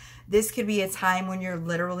yourself. This could be a time when you're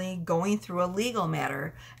literally going through a legal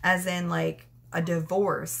matter, as in like a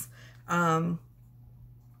divorce. I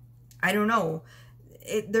don't know.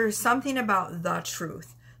 There's something about the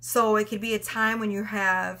truth. So, it could be a time when you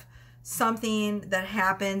have something that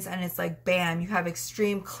happens and it's like, bam, you have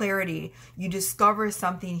extreme clarity. You discover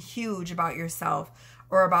something huge about yourself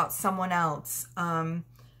or about someone else. The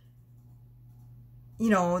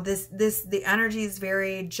energy is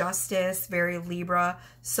very justice, very Libra.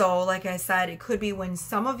 So like I said, it could be when for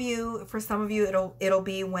some of you, it'll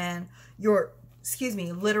be when you're,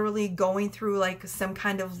 literally going through like some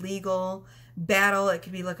kind of legal battle. It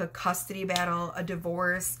could be like a custody battle, a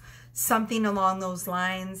divorce, something along those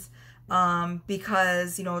lines.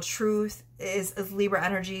 Because, truth is Libra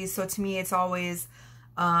energy. So to me, it's always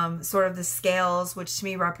sort of the scales, which to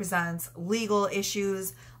me represents legal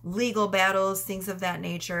issues, legal battles, things of that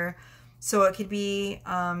nature. So it could be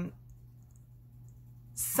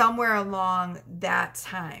somewhere along that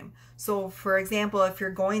time. So for example, if you're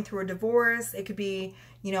going through a divorce, it could be,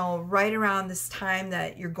 right around this time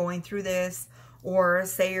that you're going through this, or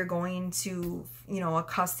say you're going to, a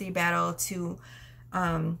custody battle to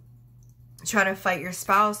try to fight your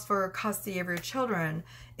spouse for custody of your children.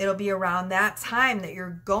 It'll be around that time that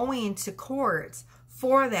you're going to court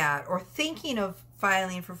for that, or thinking of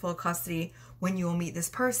filing for full custody when you will meet this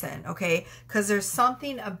person, okay? Because there's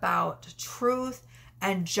something about truth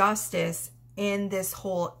and justice in this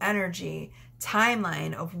whole energy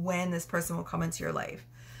timeline of when this person will come into your life.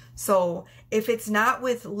 So if it's not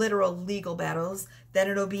with literal legal battles, then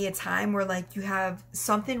it'll be a time where like you have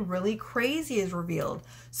something really crazy is revealed.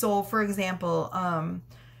 So for example,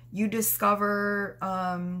 you discover,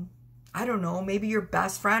 I don't know, maybe your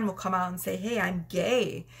best friend will come out and say, hey, I'm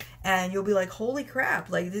gay. And you'll be like, holy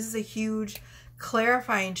crap, like this is a huge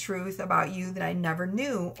clarifying truth about you that I never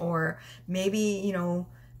knew. Or maybe,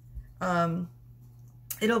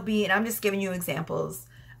 it'll be, and I'm just giving you examples,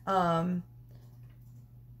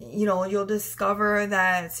 you'll discover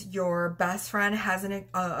that your best friend has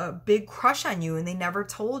a big crush on you and they never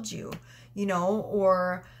told you,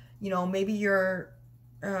 or, maybe you're,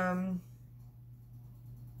 I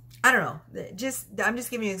don't know, I'm just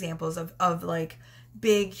giving you examples of like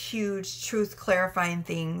big, huge, truth clarifying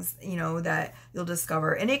things, that you'll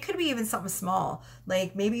discover. And it could be even something small.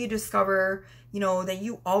 Like maybe you discover, that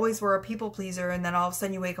you always were a people pleaser, and then all of a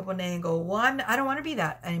sudden you wake up one day and go, well, I don't want to be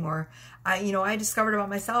that anymore. I discovered about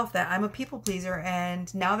myself that I'm a people pleaser,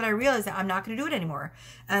 and now that I realize that, I'm not going to do it anymore.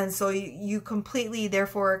 And so you completely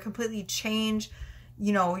change,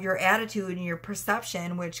 your attitude and your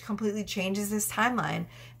perception, which completely changes this timeline.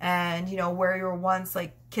 And, where you were once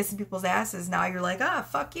like kissing people's asses, now you're like,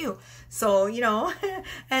 fuck you. So,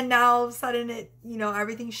 and now all of a sudden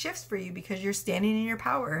everything shifts for you because you're standing in your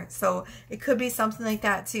power. So it could be something like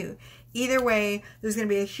that too. Either way, there's going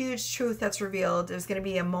to be a huge truth that's revealed. There's going to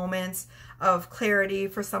be a moment of clarity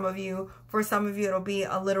for some of you. For some of you, it'll be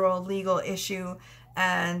a literal legal issue.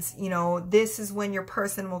 And, this is when your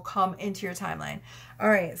person will come into your timeline. All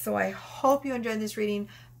right. So I hope you enjoyed this reading.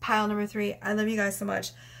 Pile number 3. I love you guys so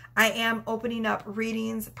much. I am opening up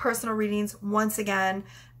readings, personal readings, once again.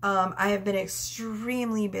 I have been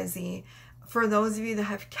extremely busy. For those of you that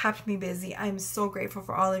have kept me busy, I'm so grateful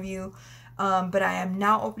for all of you. But I am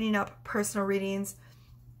now opening up personal readings.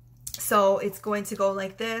 So it's going to go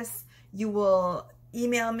like this. You will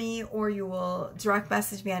email me or you will direct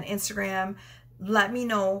message me on Instagram. Let me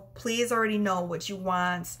know. Please already know what you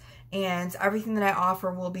want. And everything that I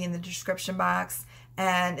offer will be in the description box.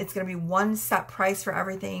 And it's going to be one set price for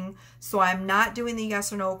everything. So I'm not doing the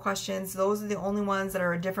yes or no questions. Those are the only ones that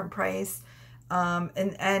are a different price.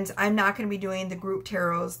 And I'm not going to be doing the group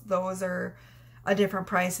tarots. Those are a different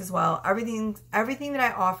price as well. Everything that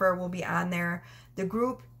I offer will be on there. The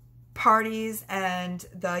group parties and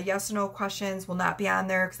the yes or no questions will not be on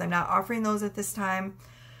there because I'm not offering those at this time.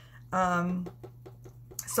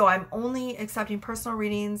 So I'm only accepting personal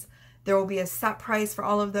readings. There will be a set price for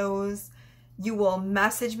all of those. You will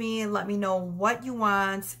message me and let me know what you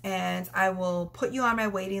want, and I will put you on my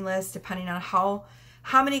waiting list depending on how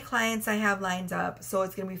many clients I have lined up. So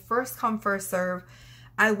it's going to be first come, first serve.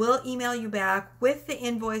 I will email you back with the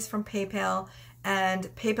invoice from PayPal,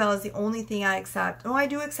 and PayPal is the only thing I accept. Oh, I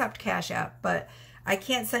do accept Cash App, but I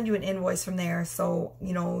can't send you an invoice from there. So,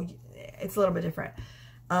 you know, it's a little bit different.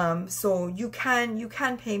 So you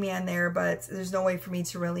can pay me on there, but there's no way for me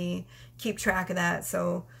to really keep track of that.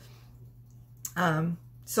 So,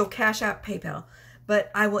 so Cash App, PayPal, but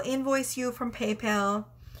I will invoice you from PayPal,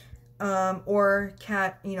 or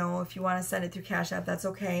you know, if you want to send it through Cash App, that's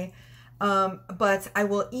okay. But I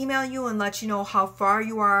will email you and let you know how far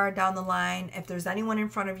you are down the line. If there's anyone in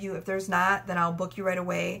front of you, if there's not, then I'll book you right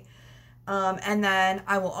away. And then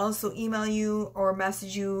I will also email you or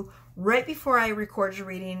message you right before I record your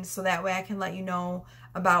reading, so that way I can let you know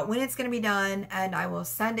about when it's going to be done, and I will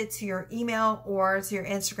send it to your email or to your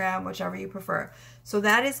Instagram, whichever you prefer. So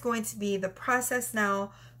that is going to be the process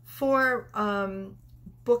now for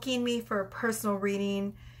booking me for a personal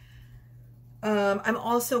reading. I'm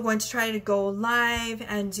also going to try to go live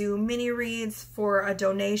and do mini reads for a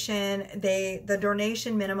donation. The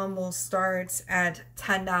donation minimum will start at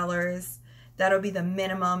 $10. That'll be the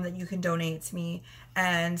minimum that you can donate to me,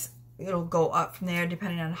 and it'll go up from there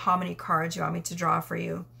depending on how many cards you want me to draw for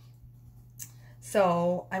you.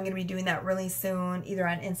 So I'm going to be doing that really soon, either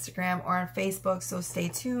on Instagram or on Facebook, so stay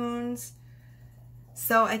tuned.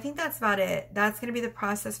 So I think that's about it. That's going to be the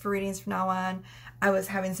process for readings from now on. I was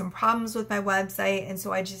having some problems with my website, and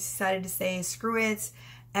so I just decided to say screw it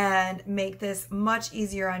and make this much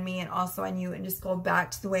easier on me and also on you, and just go back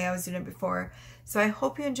to the way I was doing it before. So I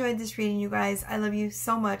hope you enjoyed this reading, you guys. I love you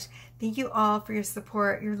so much. Thank you all for your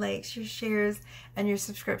support, your likes, your shares, and your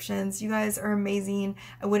subscriptions. You guys are amazing.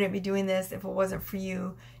 I wouldn't be doing this if it wasn't for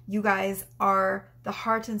you. You guys are the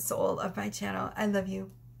heart and soul of my channel. I love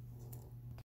you.